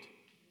healed.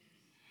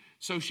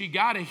 So she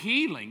got a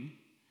healing.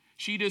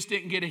 She just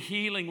didn't get a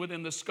healing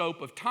within the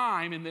scope of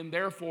time, and then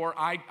therefore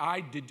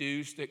I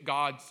deduce that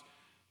God's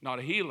not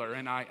a healer,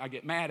 and I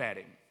get mad at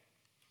him.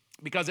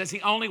 Because that's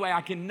the only way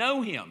I can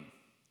know him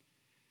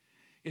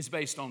is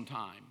based on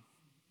time.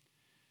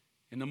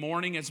 In the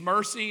morning it's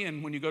mercy,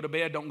 and when you go to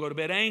bed, don't go to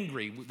bed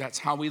angry. That's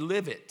how we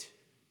live it.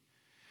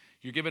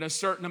 You're given a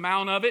certain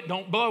amount of it,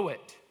 don't blow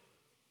it.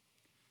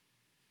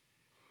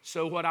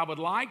 So what I would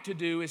like to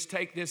do is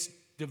take this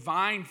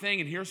divine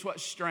thing, and here's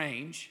what's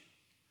strange.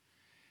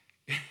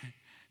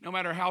 No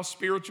matter how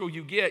spiritual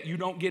you get, you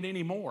don't get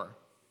any more.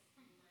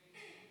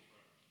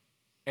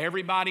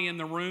 Everybody in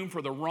the room,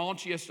 for the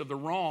raunchiest of the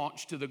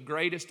raunch to the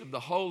greatest of the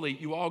holy,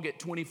 you all get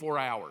 24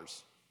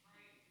 hours.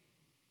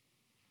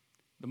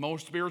 The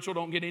most spiritual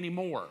don't get any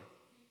more.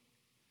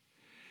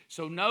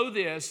 So know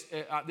this,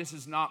 this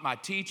is not my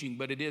teaching,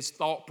 but it is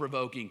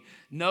thought-provoking.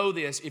 Know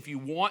this, if you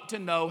want to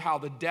know how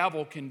the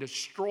devil can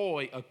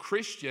destroy a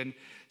Christian,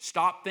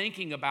 stop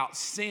thinking about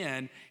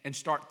sin and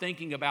start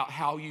thinking about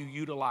how you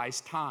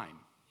utilize time.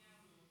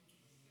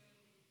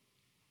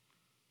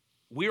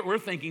 We're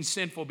thinking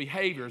sinful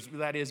behaviors,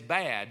 that is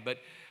bad,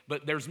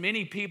 but there's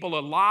many people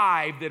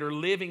alive that are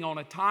living on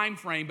a time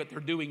frame, but they're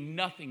doing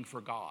nothing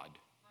for God.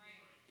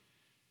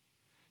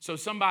 So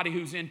somebody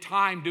who's in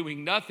time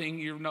doing nothing,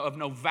 you're of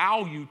no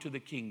value to the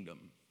kingdom.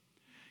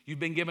 You've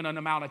been given an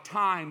amount of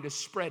time to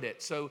spread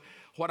it. So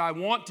what I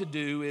want to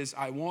do is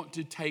I want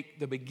to take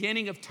the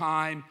beginning of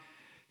time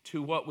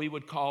to what we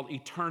would call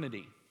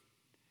eternity.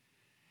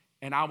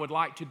 And I would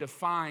like to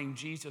define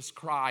Jesus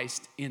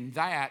Christ in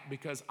that,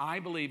 because I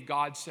believe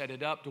God set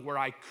it up to where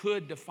I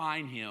could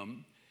define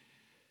him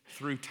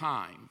through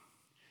time.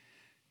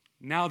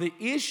 Now the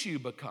issue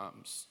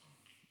becomes,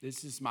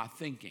 this is my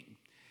thinking,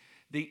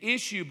 the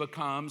issue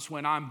becomes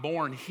when I'm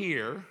born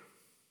here,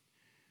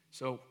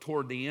 so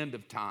toward the end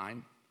of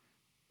time,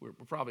 we're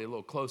probably a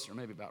little closer,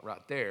 maybe about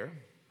right there,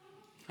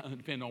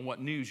 depending on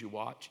what news you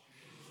watch.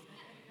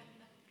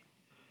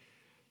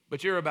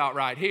 But you're about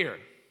right here.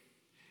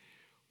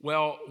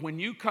 Well, when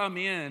you come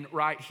in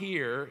right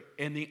here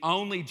and the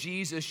only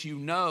Jesus you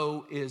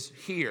know is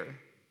here,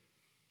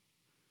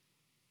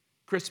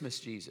 Christmas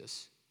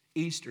Jesus,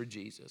 Easter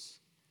Jesus,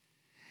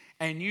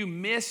 and you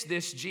miss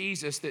this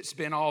Jesus that's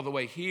been all the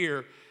way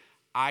here,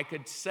 I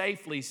could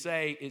safely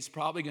say it's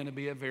probably going to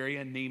be a very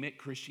anemic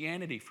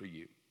Christianity for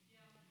you.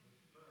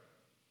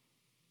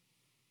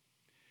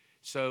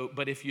 So,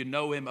 but if you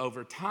know him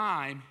over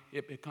time,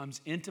 it becomes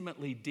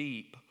intimately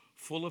deep,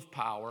 full of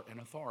power and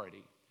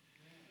authority.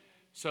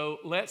 So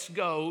let's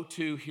go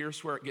to,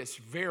 here's where it gets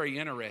very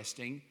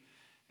interesting,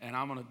 and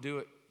I'm going to do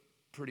it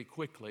pretty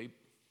quickly,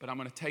 but I'm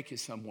going to take you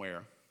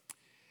somewhere.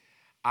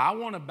 I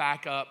want to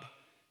back up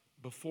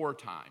before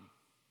time.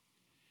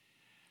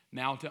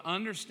 Now, to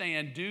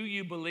understand, do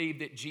you believe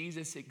that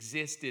Jesus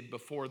existed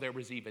before there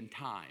was even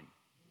time?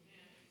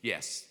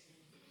 Yes.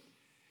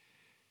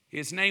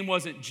 His name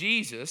wasn't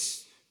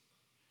Jesus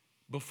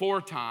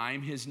before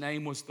time. His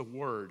name was the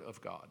Word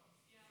of God.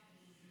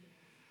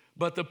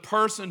 But the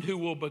person who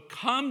will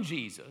become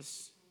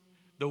Jesus,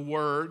 the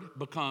Word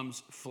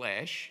becomes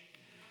flesh.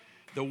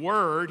 The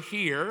Word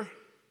here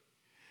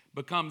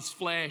becomes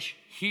flesh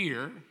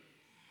here,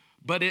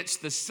 but it's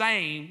the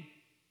same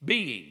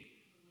being.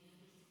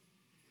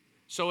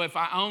 So if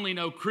I only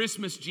know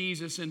Christmas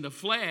Jesus in the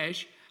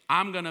flesh,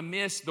 I'm going to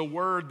miss the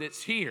Word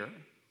that's here.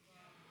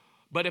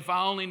 But if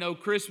I only know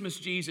Christmas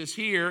Jesus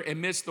here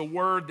and miss the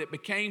Word that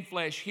became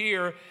flesh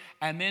here,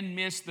 and then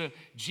miss the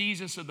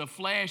Jesus of the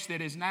flesh that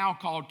is now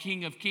called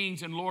King of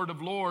Kings and Lord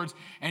of Lords,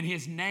 and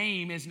his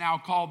name is now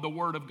called the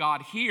Word of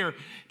God here,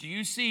 do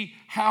you see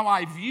how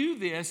I view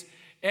this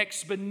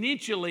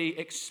exponentially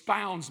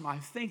expounds my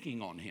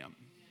thinking on him?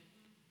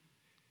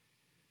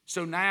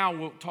 So now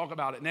we'll talk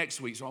about it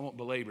next week, so I won't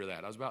belabor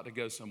that. I was about to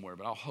go somewhere,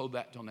 but I'll hold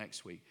that till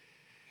next week.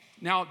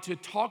 Now, to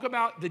talk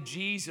about the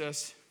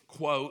Jesus,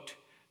 quote,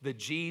 the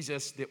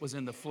Jesus that was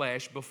in the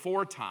flesh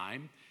before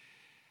time,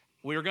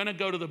 we're going to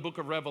go to the book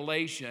of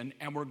Revelation,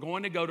 and we're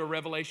going to go to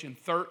Revelation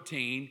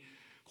 13,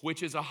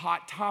 which is a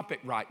hot topic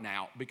right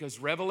now, because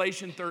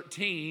Revelation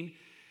 13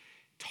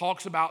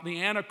 talks about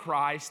the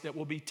Antichrist that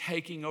will be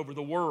taking over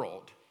the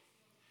world.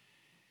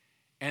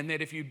 And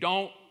that if you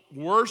don't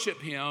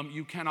worship him,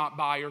 you cannot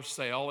buy or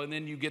sell, and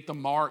then you get the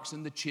marks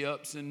and the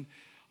chips and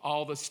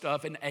all the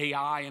stuff and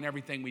AI and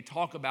everything we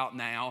talk about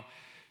now.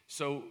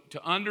 So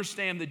to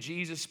understand the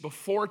Jesus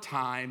before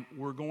time,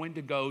 we're going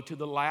to go to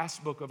the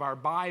last book of our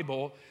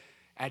Bible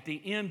at the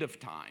end of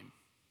time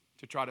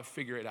to try to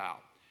figure it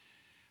out.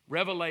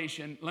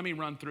 Revelation, let me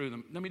run through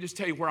them. Let me just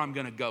tell you where I'm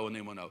going to go, and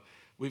then we'll know.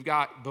 We've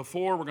got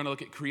before, we're going to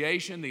look at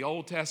creation, the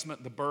Old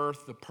Testament, the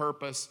birth, the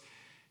purpose,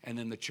 and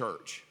then the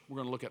church. We're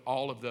going to look at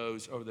all of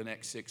those over the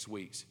next 6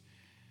 weeks.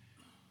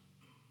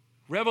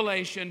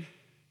 Revelation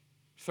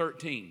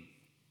 13.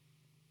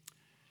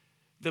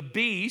 The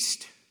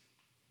beast,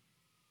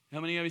 how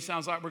many of you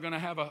sounds like we're going to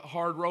have a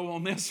hard row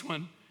on this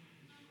one?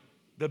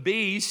 The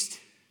beast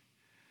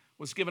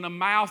was given a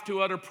mouth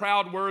to utter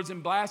proud words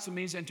and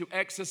blasphemies and to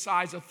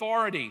exercise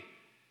authority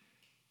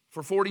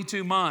for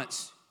 42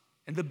 months.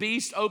 And the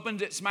beast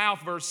opened its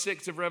mouth, verse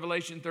 6 of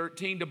Revelation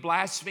 13, to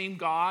blaspheme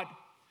God.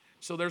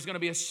 So there's going to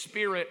be a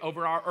spirit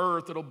over our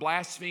earth that'll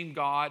blaspheme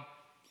God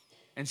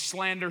and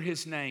slander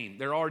his name.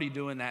 They're already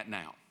doing that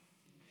now.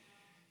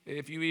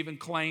 If you even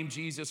claim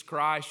Jesus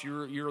Christ,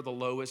 you're the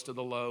lowest of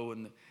the low.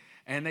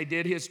 And they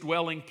did his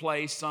dwelling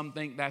place. Some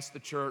think that's the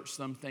church.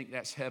 Some think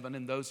that's heaven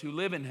and those who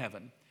live in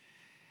heaven.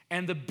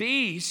 And the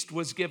beast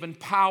was given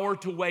power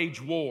to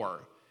wage war.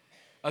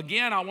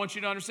 Again, I want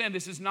you to understand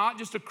this is not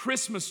just a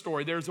Christmas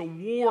story. There's a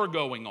war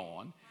going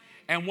on.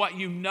 And what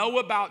you know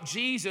about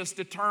Jesus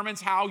determines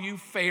how you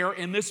fare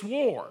in this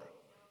war.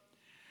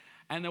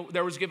 And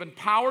there was given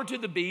power to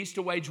the beast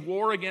to wage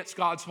war against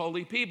God's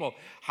holy people.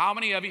 How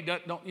many of you,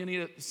 don't you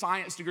need a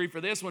science degree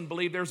for this one,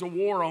 believe there's a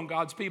war on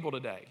God's people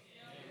today?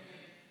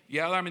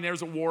 Yeah, I mean,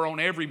 there's a war on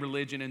every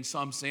religion in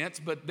some sense,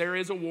 but there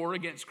is a war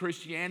against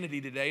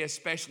Christianity today,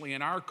 especially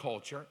in our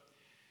culture.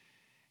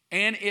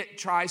 And it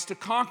tries to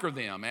conquer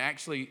them. It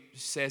actually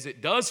says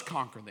it does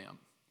conquer them.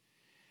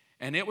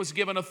 And it was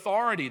given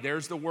authority.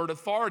 There's the word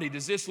authority.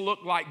 Does this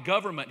look like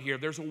government here?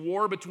 There's a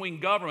war between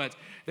governments.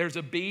 There's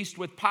a beast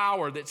with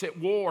power that's at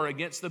war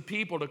against the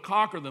people to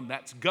conquer them.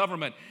 That's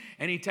government.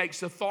 And he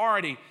takes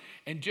authority.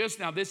 And just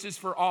now, this is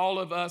for all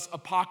of us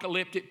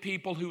apocalyptic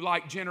people who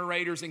like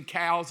generators and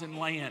cows and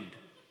land.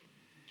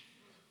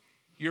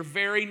 You're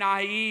very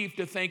naive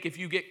to think if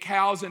you get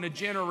cows and a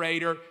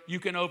generator, you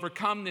can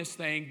overcome this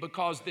thing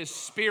because this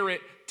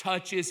spirit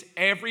touches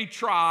every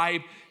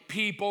tribe,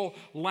 people,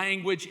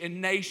 language,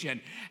 and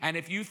nation. And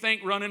if you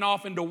think running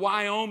off into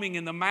Wyoming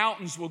in the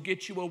mountains will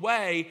get you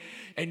away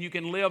and you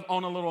can live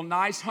on a little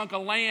nice hunk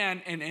of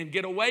land and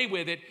get away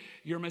with it,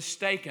 you're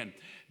mistaken.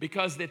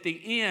 Because at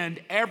the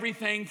end,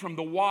 everything from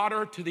the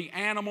water to the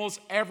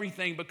animals,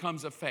 everything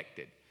becomes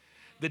affected.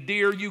 The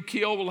deer you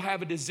kill will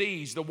have a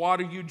disease. The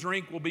water you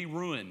drink will be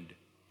ruined.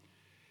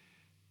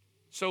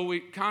 So we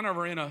kind of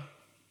are in a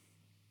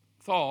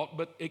thought,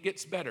 but it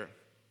gets better.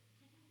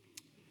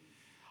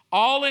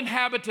 All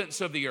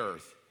inhabitants of the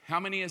earth, how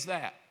many is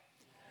that?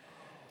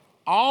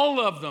 All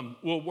of them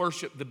will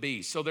worship the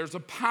beast. So there's a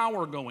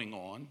power going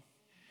on.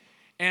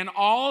 And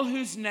all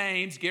whose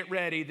names, get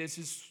ready, this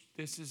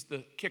is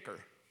the kicker.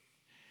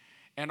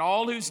 And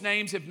all whose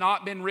names have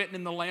not been written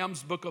in the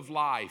Lamb's book of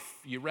life.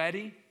 You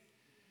ready?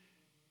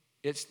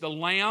 It's the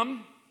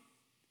Lamb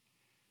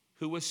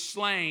who was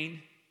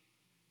slain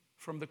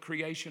from the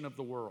creation of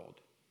the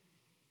world.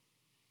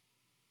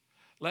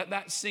 Let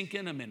that sink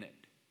in a minute.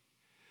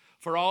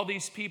 For all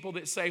these people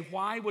that say,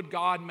 why would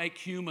God make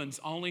humans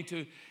only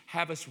to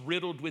have us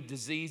riddled with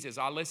diseases?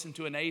 I listened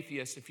to an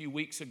atheist a few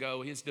weeks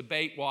ago. His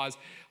debate was,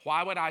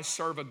 why would I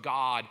serve a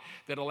God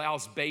that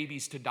allows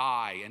babies to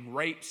die and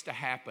rapes to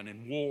happen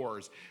and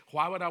wars?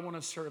 Why would I want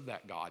to serve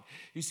that God?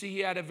 You see, he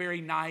had a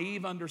very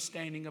naive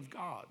understanding of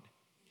God.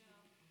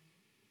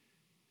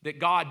 That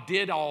God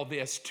did all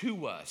this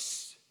to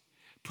us,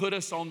 put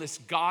us on this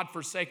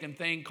God-forsaken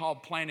thing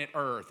called planet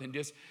Earth and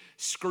just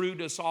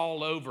screwed us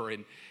all over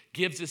and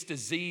gives us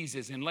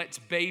diseases and lets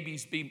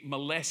babies be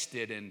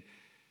molested. And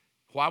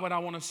why would I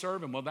want to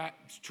serve him? Well,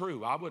 that's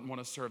true. I wouldn't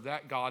want to serve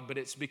that God, but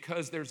it's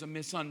because there's a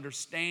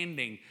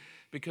misunderstanding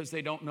because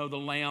they don't know the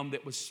Lamb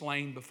that was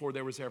slain before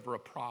there was ever a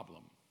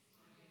problem.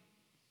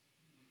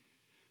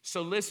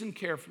 So listen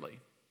carefully.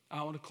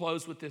 I want to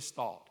close with this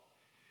thought.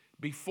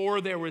 Before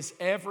there was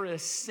ever a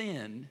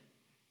sin,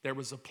 there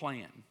was a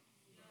plan.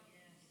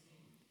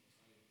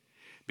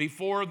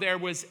 Before there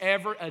was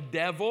ever a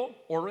devil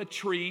or a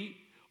tree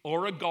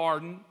or a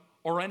garden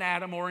or an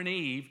Adam or an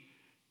Eve,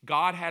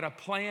 God had a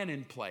plan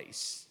in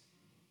place.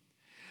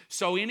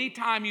 So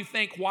anytime you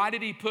think, why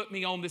did he put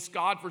me on this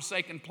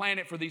God-forsaken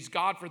planet for these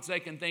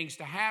God-forsaken things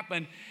to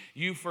happen,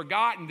 you've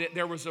forgotten that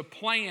there was a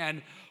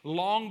plan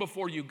long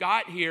before you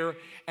got here,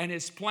 and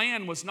his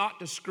plan was not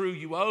to screw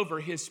you over.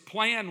 His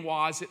plan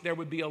was that there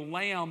would be a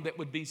lamb that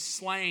would be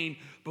slain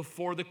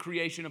before the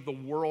creation of the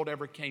world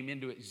ever came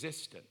into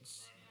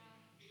existence.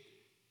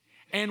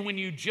 And when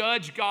you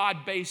judge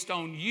God based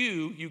on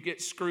you, you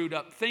get screwed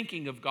up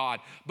thinking of God.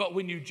 But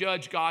when you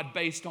judge God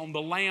based on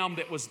the lamb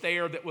that was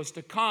there, that was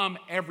to come,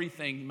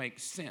 everything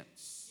makes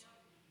sense.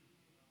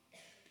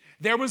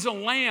 There was a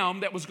lamb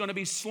that was going to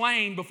be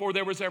slain before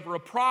there was ever a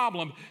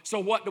problem. So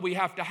what do we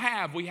have to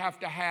have? We have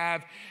to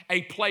have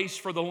a place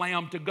for the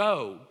lamb to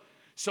go.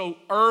 So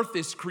earth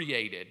is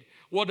created.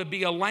 Well, to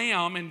be a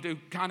lamb and to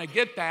kind of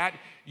get that,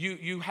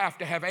 you have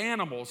to have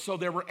animals. So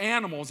there were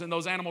animals, and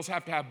those animals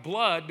have to have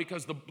blood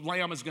because the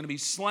lamb is going to be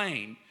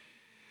slain.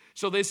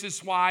 So this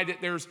is why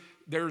that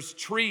there's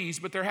trees,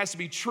 but there has to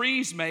be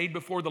trees made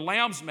before the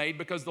lamb's made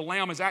because the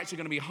lamb is actually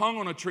going to be hung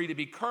on a tree to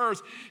be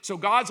cursed. So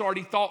God's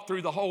already thought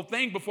through the whole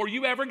thing before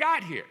you ever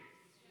got here.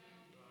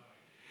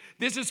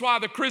 This is why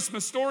the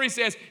Christmas story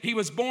says he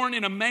was born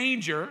in a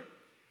manger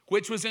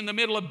which was in the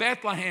middle of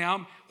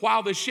Bethlehem,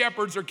 while the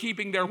shepherds are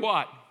keeping their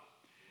what?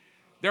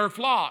 Their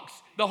flocks.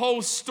 The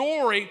whole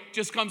story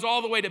just comes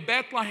all the way to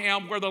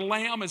Bethlehem, where the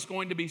lamb is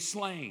going to be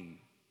slain.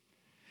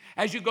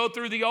 As you go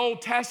through the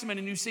Old Testament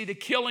and you see the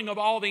killing of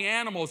all the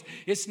animals,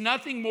 it's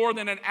nothing more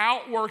than an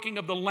outworking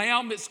of the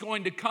lamb that's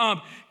going to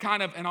come,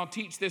 kind of, and I'll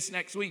teach this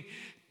next week,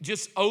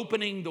 just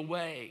opening the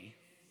way.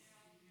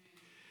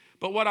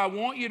 But what I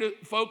want you to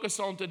focus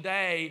on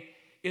today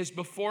is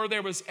before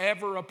there was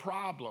ever a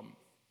problem,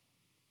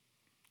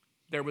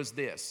 there was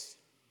this.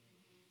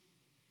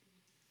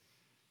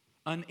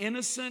 An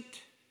innocent,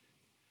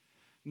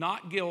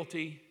 not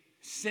guilty,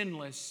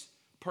 sinless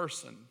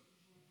person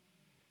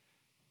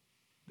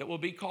that will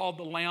be called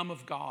the Lamb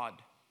of God.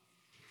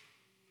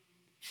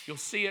 You'll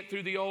see it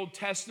through the Old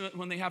Testament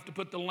when they have to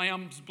put the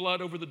lamb's blood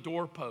over the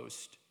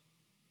doorpost.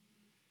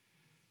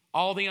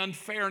 All the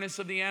unfairness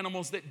of the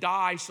animals that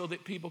die so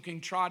that people can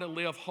try to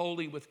live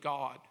holy with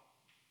God.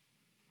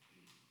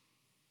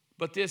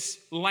 But this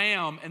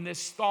lamb and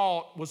this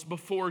thought was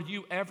before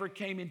you ever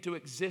came into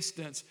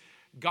existence.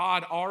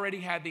 God already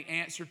had the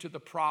answer to the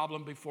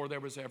problem before there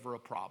was ever a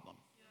problem.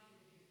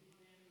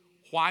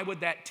 Why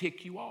would that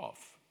tick you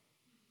off?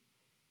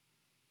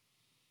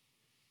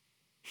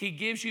 He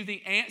gives you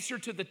the answer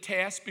to the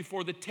test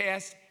before the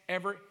test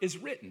ever is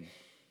written.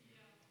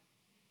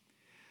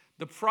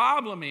 The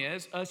problem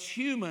is, us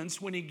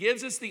humans, when he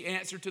gives us the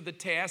answer to the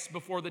test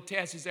before the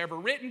test is ever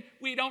written,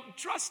 we don't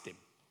trust him.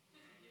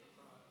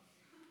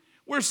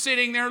 We're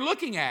sitting there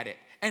looking at it,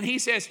 and he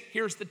says,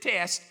 here's the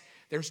test.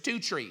 There's 2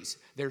 trees.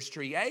 There's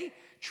tree A,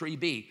 tree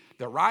B.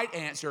 The right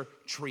answer,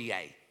 tree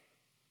A.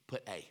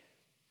 Put A.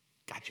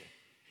 Gotcha.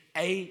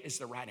 A is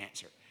the right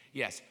answer.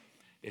 Yes,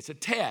 it's a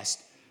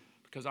test.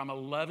 Because I'm a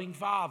loving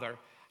father,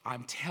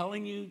 I'm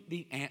telling you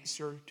the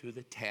answer to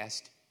the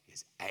test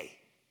is A.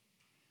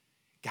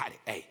 Got it,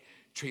 A.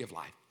 Tree of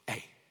life,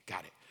 A.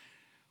 Got it.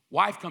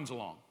 Wife comes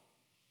along.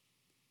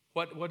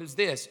 What is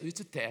this? It's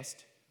a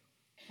test.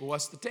 Well,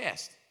 what's the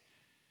test?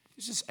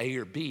 It's just A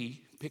or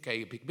B. Pick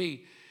A or pick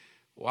B.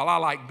 Well, I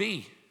like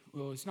B.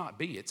 Well, it's not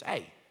B, it's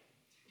A.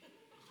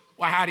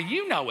 Well, how do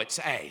you know it's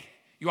A?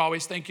 You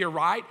always think you're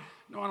right?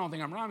 No, I don't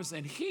think I'm right. I'm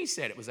saying he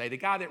said it was A. The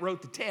guy that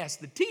wrote the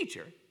test, the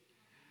teacher,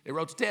 they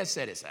wrote the test,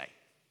 said it's A.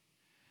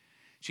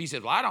 She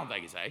said, well, I don't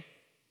think it's A.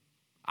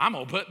 I'm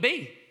going to put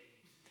B.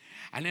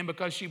 And then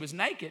because she was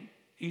naked,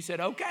 he said,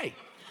 okay.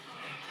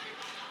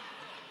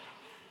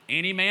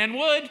 Any man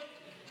would.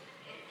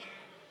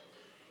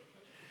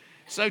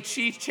 So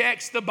she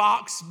checks the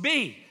box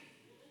B.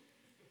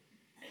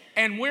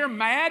 And we're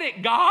mad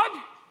at God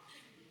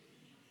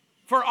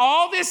for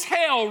all this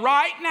hell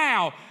right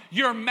now.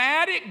 You're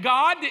mad at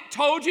God that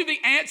told you the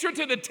answer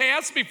to the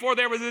test before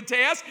there was a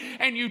test,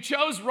 and you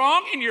chose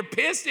wrong, and you're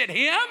pissed at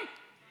him?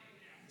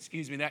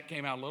 Excuse me, that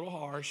came out a little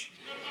harsh.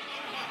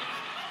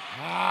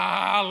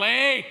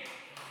 Golly.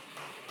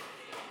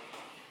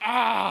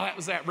 That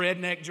was that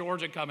redneck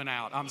Georgia coming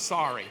out. I'm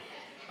sorry.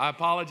 I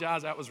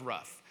apologize, that was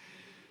rough.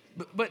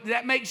 But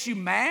that makes you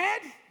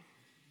mad?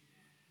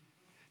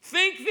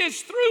 Think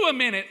this through a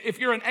minute if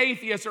you're an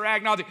atheist or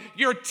agnostic.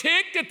 You're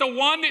ticked at the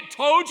one that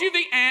told you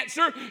the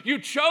answer. You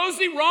chose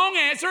the wrong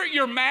answer.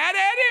 You're mad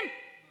at him?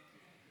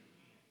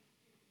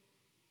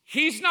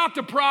 He's not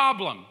the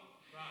problem.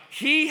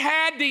 He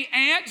had the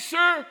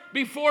answer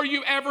before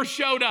you ever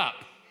showed up.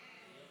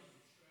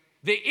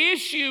 The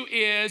issue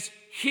is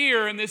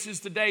here, and this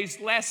is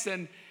today's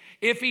lesson,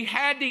 if he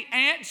had the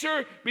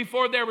answer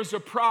before there was a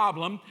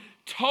problem,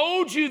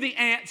 told you the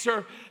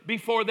answer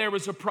before there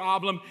was a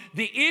problem,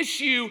 the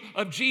issue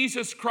of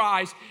Jesus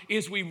Christ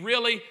is we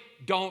really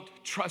don't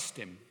trust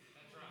him.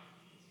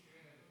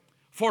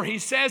 For he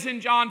says in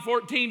John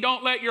 14,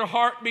 don't let your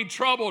heart be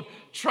troubled.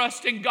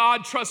 Trust in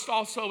God, trust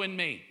also in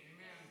me.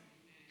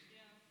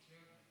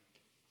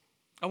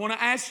 I want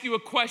to ask you a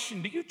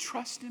question. Do you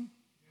trust him?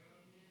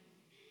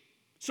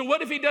 So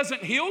what if he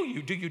doesn't heal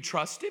you? Do you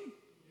trust him?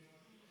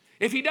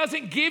 If he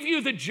doesn't give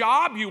you the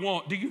job you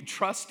want, do you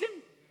trust him?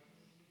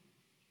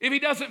 If he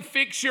doesn't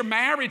fix your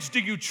marriage, do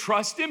you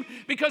trust him?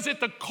 Because at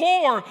the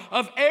core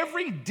of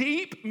every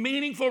deep,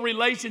 meaningful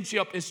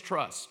relationship is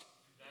trust.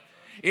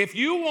 If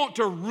you want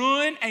to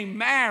ruin a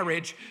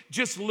marriage,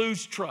 just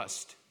lose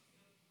trust.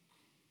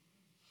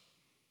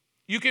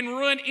 You can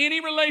ruin any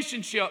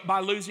relationship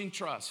by losing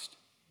trust.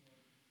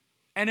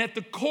 And at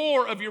the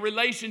core of your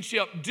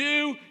relationship,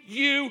 do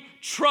you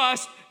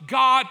trust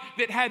God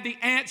that had the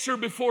answer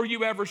before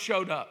you ever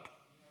showed up?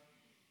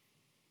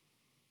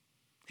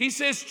 He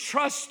says,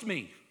 trust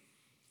me.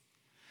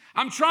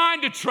 I'm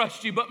trying to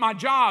trust you, but my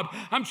job.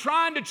 I'm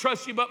trying to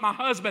trust you, but my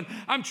husband.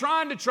 I'm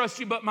trying to trust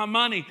you, but my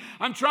money.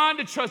 I'm trying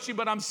to trust you,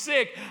 but I'm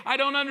sick. I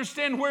don't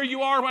understand where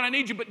you are when I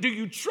need you, but do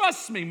you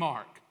trust me,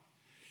 Mark?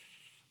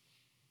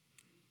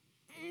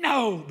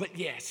 No, but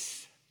yes.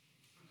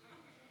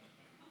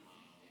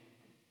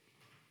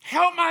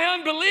 Help my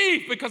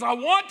unbelief because I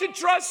want to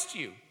trust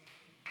you.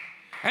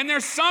 And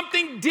there's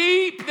something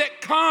deep that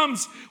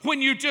comes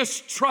when you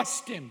just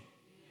trust him.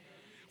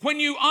 When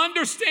you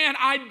understand,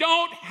 I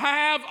don't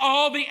have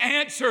all the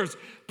answers,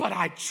 but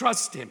I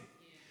trust him.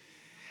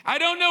 I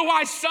don't know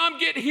why some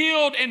get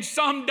healed and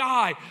some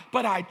die,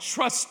 but I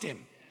trust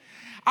him.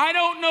 I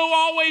don't know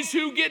always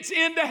who gets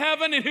into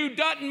heaven and who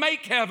doesn't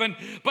make heaven,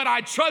 but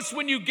I trust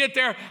when you get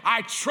there,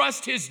 I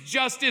trust his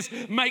justice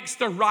makes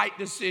the right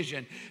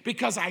decision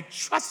because I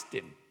trust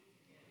him.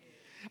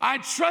 I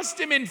trust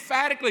him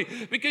emphatically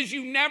because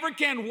you never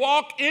can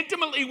walk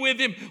intimately with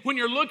him when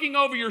you're looking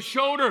over your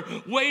shoulder,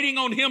 waiting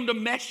on him to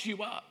mess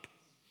you up.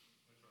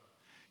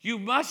 You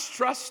must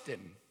trust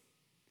him.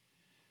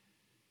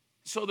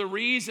 So the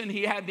reason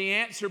he had the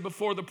answer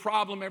before the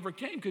problem ever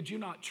came, could you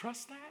not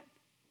trust that?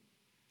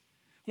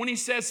 When he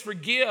says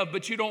forgive,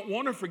 but you don't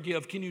want to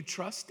forgive, can you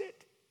trust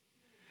it?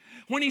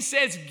 When he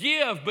says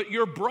give, but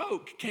you're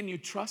broke, can you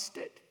trust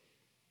it?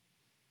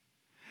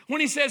 When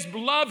he says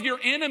love your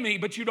enemy,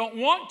 but you don't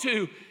want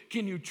to,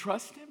 can you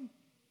trust him?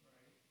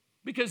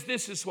 Because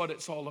this is what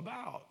it's all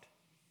about.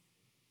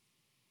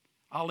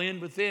 I'll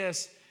end with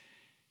this.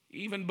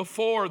 Even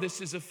before,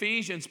 this is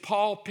Ephesians,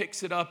 Paul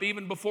picks it up.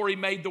 Even before he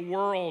made the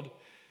world,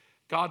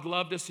 God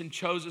loved us and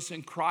chose us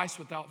in Christ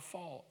without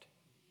fault.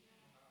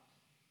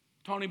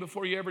 Tony,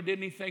 before you ever did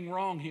anything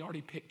wrong, he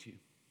already picked you.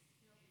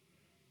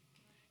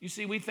 You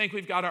see, we think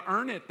we've got to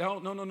earn it. No.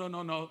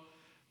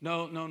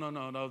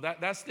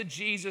 That's the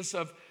Jesus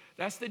of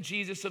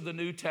the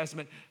New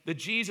Testament. The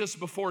Jesus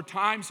before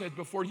time said,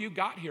 before you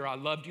got here, I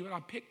loved you and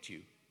I picked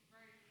you.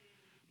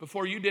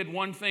 Before you did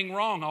one thing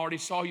wrong, I already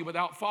saw you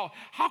without fault.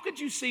 How could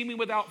you see me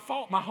without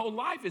fault? My whole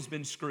life has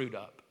been screwed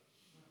up.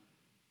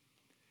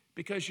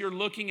 Because you're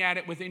looking at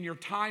it within your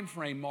time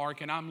frame,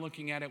 Mark, and I'm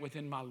looking at it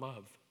within my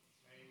love.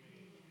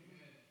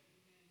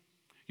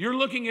 You're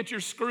looking at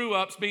your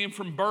screw-ups being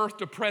from birth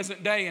to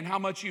present day and how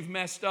much you've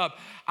messed up.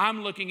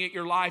 I'm looking at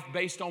your life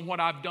based on what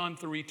I've done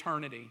through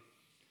eternity.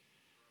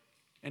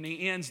 And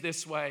he ends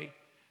this way.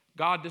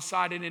 God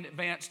decided in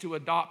advance to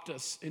adopt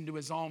us into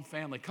his own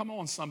family. Come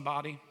on,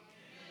 somebody.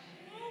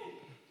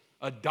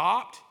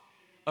 Adopt?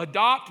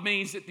 Adopt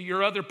means that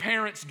your other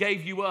parents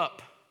gave you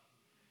up.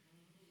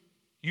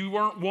 You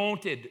weren't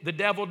wanted. The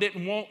devil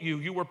didn't want you.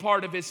 You were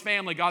part of his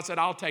family. God said,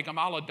 I'll take him.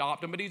 I'll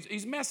adopt him. But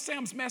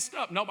Sam's messed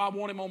up. Nope, I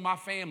want him on my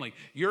family.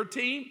 Your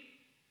team?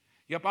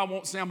 Yep, I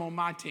want Sam on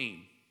my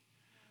team.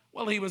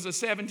 Well, he was a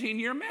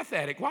 17-year meth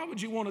addict. Why would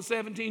you want a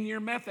 17-year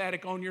meth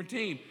addict on your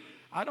team?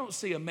 I don't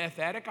see a meth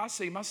addict. I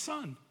see my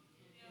son.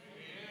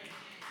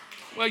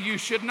 Well, you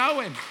should know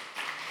him.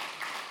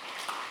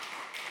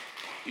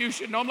 You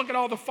should know him. Look at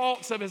all the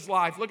faults of his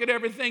life. Look at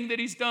everything that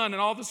he's done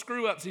and all the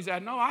screw-ups he's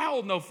had. No, I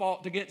hold no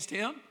fault against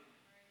him.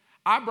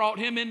 I brought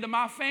him into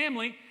my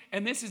family,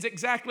 and this is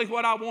exactly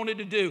what I wanted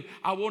to do.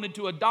 I wanted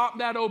to adopt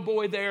that old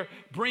boy there,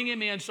 bring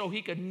him in so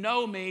he could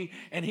know me,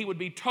 and he would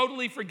be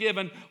totally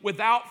forgiven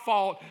without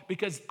fault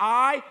because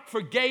I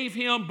forgave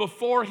him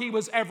before he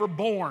was ever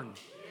born.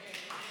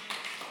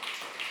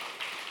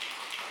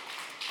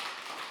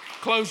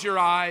 Close your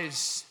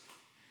eyes.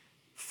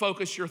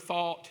 Focus your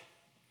thought.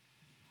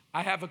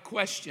 I have a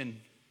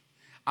question.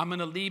 I'm going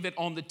to leave it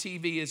on the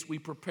TV as we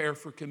prepare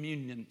for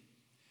communion.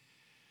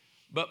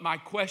 But my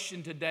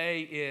question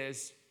today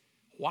is,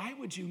 why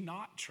would you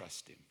not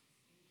trust him?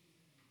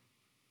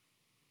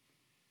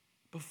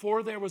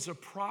 Before there was a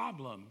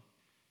problem,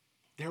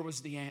 there was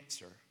the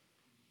answer.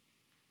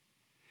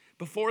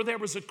 Before there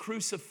was a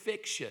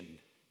crucifixion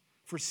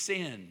for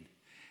sin,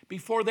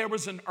 before there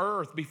was an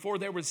earth, before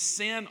there was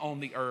sin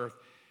on the earth,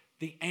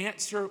 the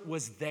answer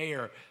was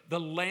there. The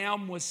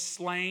Lamb was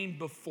slain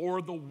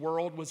before the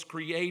world was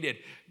created.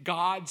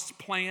 God's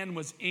plan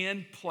was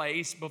in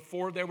place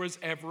before there was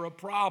ever a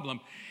problem.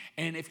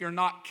 And if you're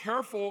not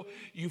careful,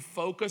 you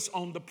focus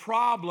on the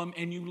problem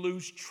and you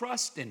lose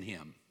trust in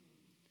him.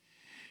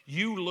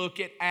 You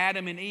look at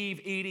Adam and Eve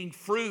eating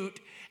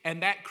fruit,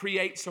 and that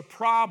creates a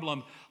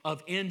problem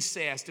of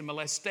incest and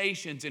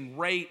molestations and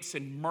rapes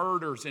and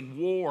murders and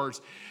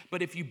wars.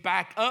 But if you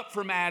back up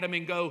from Adam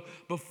and go,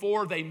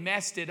 before they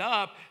messed it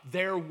up,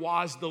 there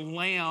was the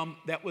Lamb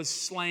that was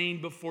slain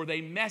before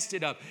they messed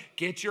it up.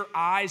 Get your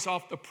eyes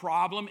off the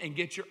problem and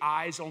get your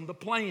eyes on the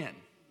plan.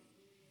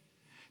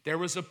 There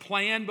was a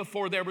plan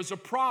before there was a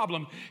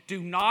problem.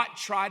 Do not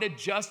try to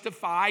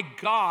justify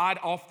God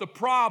off the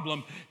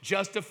problem.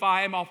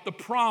 Justify him off the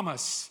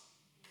promise.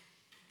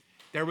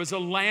 There was a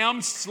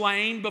lamb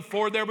slain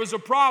before there was a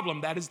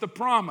problem. That is the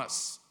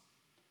promise.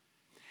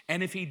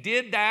 And if he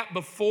did that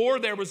before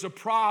there was a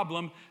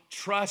problem,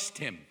 trust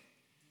him.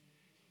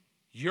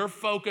 You're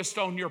focused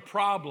on your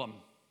problem.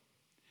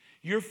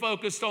 You're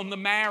focused on the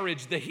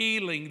marriage, the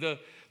healing,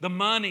 the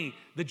money,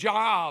 the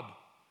job.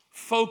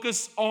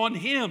 Focus on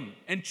him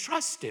and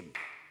trust him.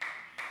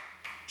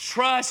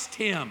 Trust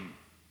him.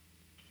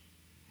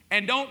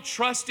 And don't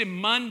trust him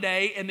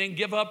Monday and then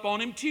give up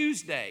on him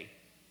Tuesday.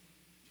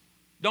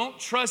 Don't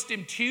trust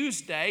him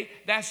Tuesday.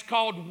 That's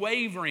called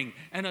wavering.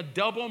 And a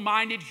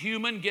double-minded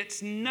human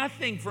gets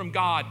nothing from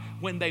God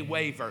when they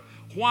waver.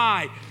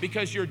 Why?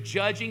 Because you're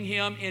judging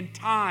him in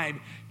time.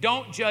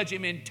 Don't judge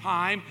him in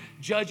time.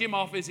 Judge him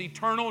off his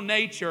eternal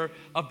nature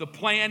of the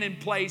plan in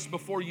place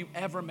before you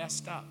ever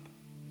messed up.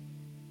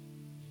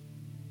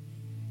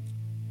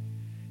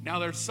 Now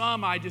there's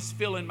some I just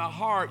feel in my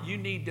heart, you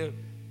need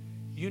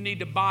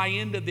to buy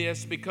into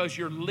this because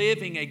you're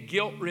living a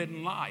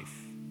guilt-ridden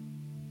life.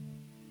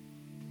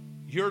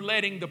 You're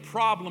letting the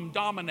problem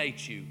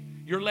dominate you.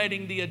 You're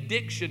letting the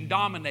addiction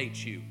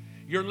dominate you.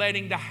 You're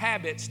letting the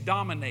habits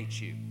dominate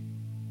you.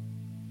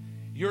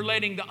 You're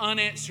letting the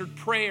unanswered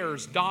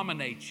prayers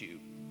dominate you.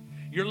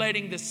 You're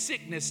letting the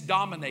sickness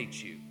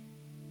dominate you.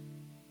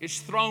 It's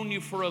thrown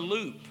you for a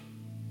loop.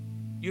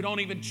 You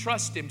don't even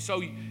trust Him, so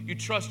you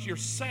trust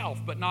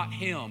yourself but not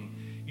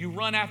Him. You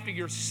run after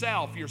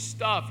yourself, your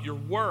stuff, your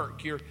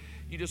work. You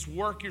just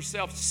work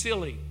yourself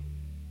silly.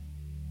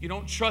 You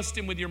don't trust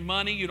Him with your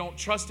money. You don't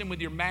trust Him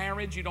with your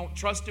marriage. You don't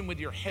trust Him with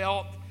your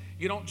health.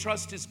 You don't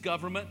trust His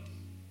government.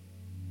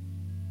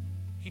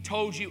 He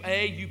told you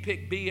A, you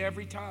pick B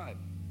every time.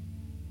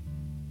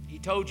 He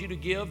told you to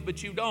give,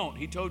 but you don't.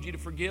 He told you to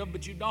forgive,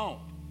 but you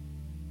don't.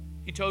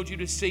 He told you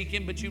to seek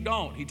Him, but you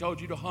don't. He told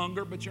you to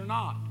hunger, but you're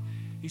not.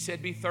 He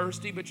said be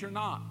thirsty, but you're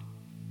not.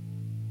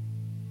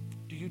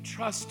 Do you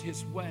trust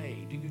His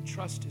way? Do you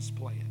trust His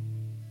plan?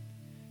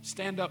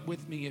 Stand up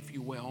with me if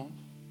you will.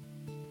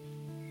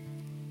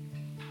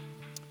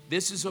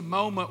 This is a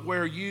moment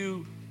where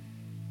you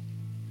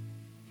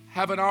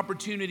have an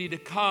opportunity to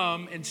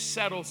come and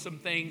settle some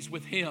things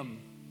with Him.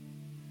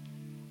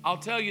 I'll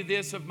tell you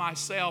this of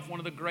myself, one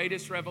of the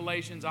greatest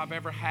revelations I've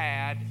ever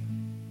had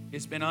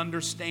has been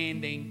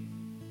understanding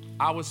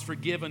I was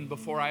forgiven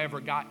before I ever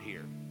got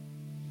here.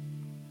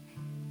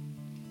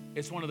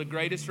 It's one of the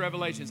greatest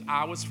revelations.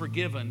 I was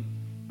forgiven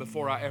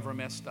before I ever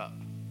messed up.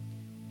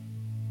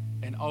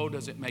 And oh,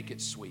 does it make it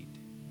sweet.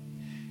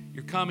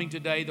 You're coming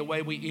today. The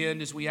way we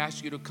end is we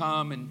ask you to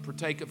come and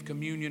partake of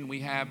communion. We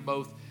have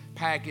both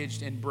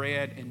packaged and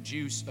bread and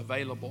juice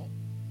available.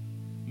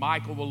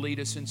 Michael will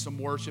lead us in some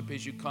worship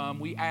as you come.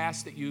 We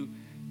ask that you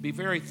be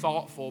very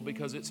thoughtful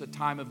because it's a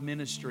time of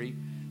ministry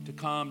to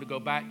come, to go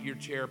back to your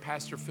chair.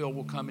 Pastor Phil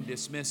will come and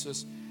dismiss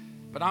us.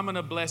 But I'm going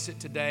to bless it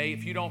today.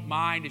 If you don't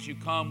mind, as you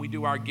come, we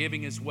do our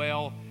giving as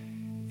well.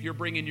 If you're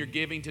bringing your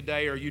giving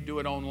today or you do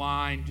it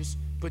online, just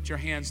put your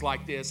hands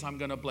like this. I'm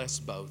going to bless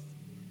both.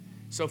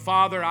 So,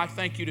 Father, I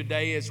thank you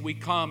today as we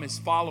come as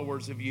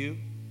followers of you.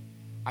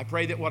 I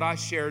pray that what I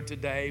shared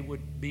today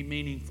would be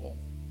meaningful.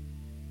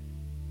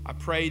 I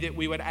pray that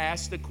we would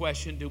ask the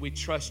question, do we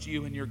trust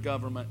you and your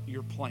government,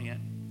 your plan,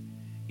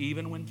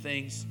 even when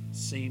things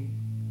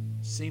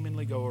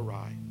seemingly go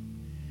awry?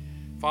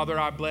 Father,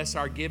 I bless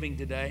our giving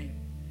today.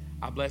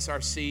 I bless our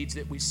seeds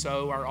that we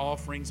sow, our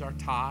offerings, our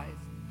tithe.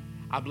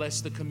 I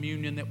bless the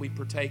communion that we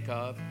partake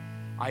of.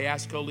 I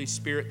ask, Holy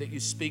Spirit, that you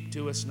speak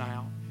to us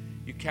now.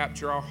 You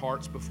capture our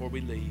hearts before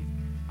we leave.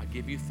 I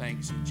give you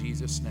thanks in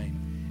Jesus'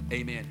 name.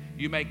 Amen.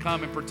 You may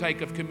come and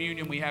partake of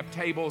communion. We have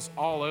tables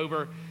all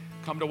over.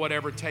 Come to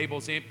whatever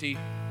table's empty.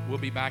 We'll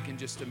be back in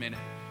just a minute.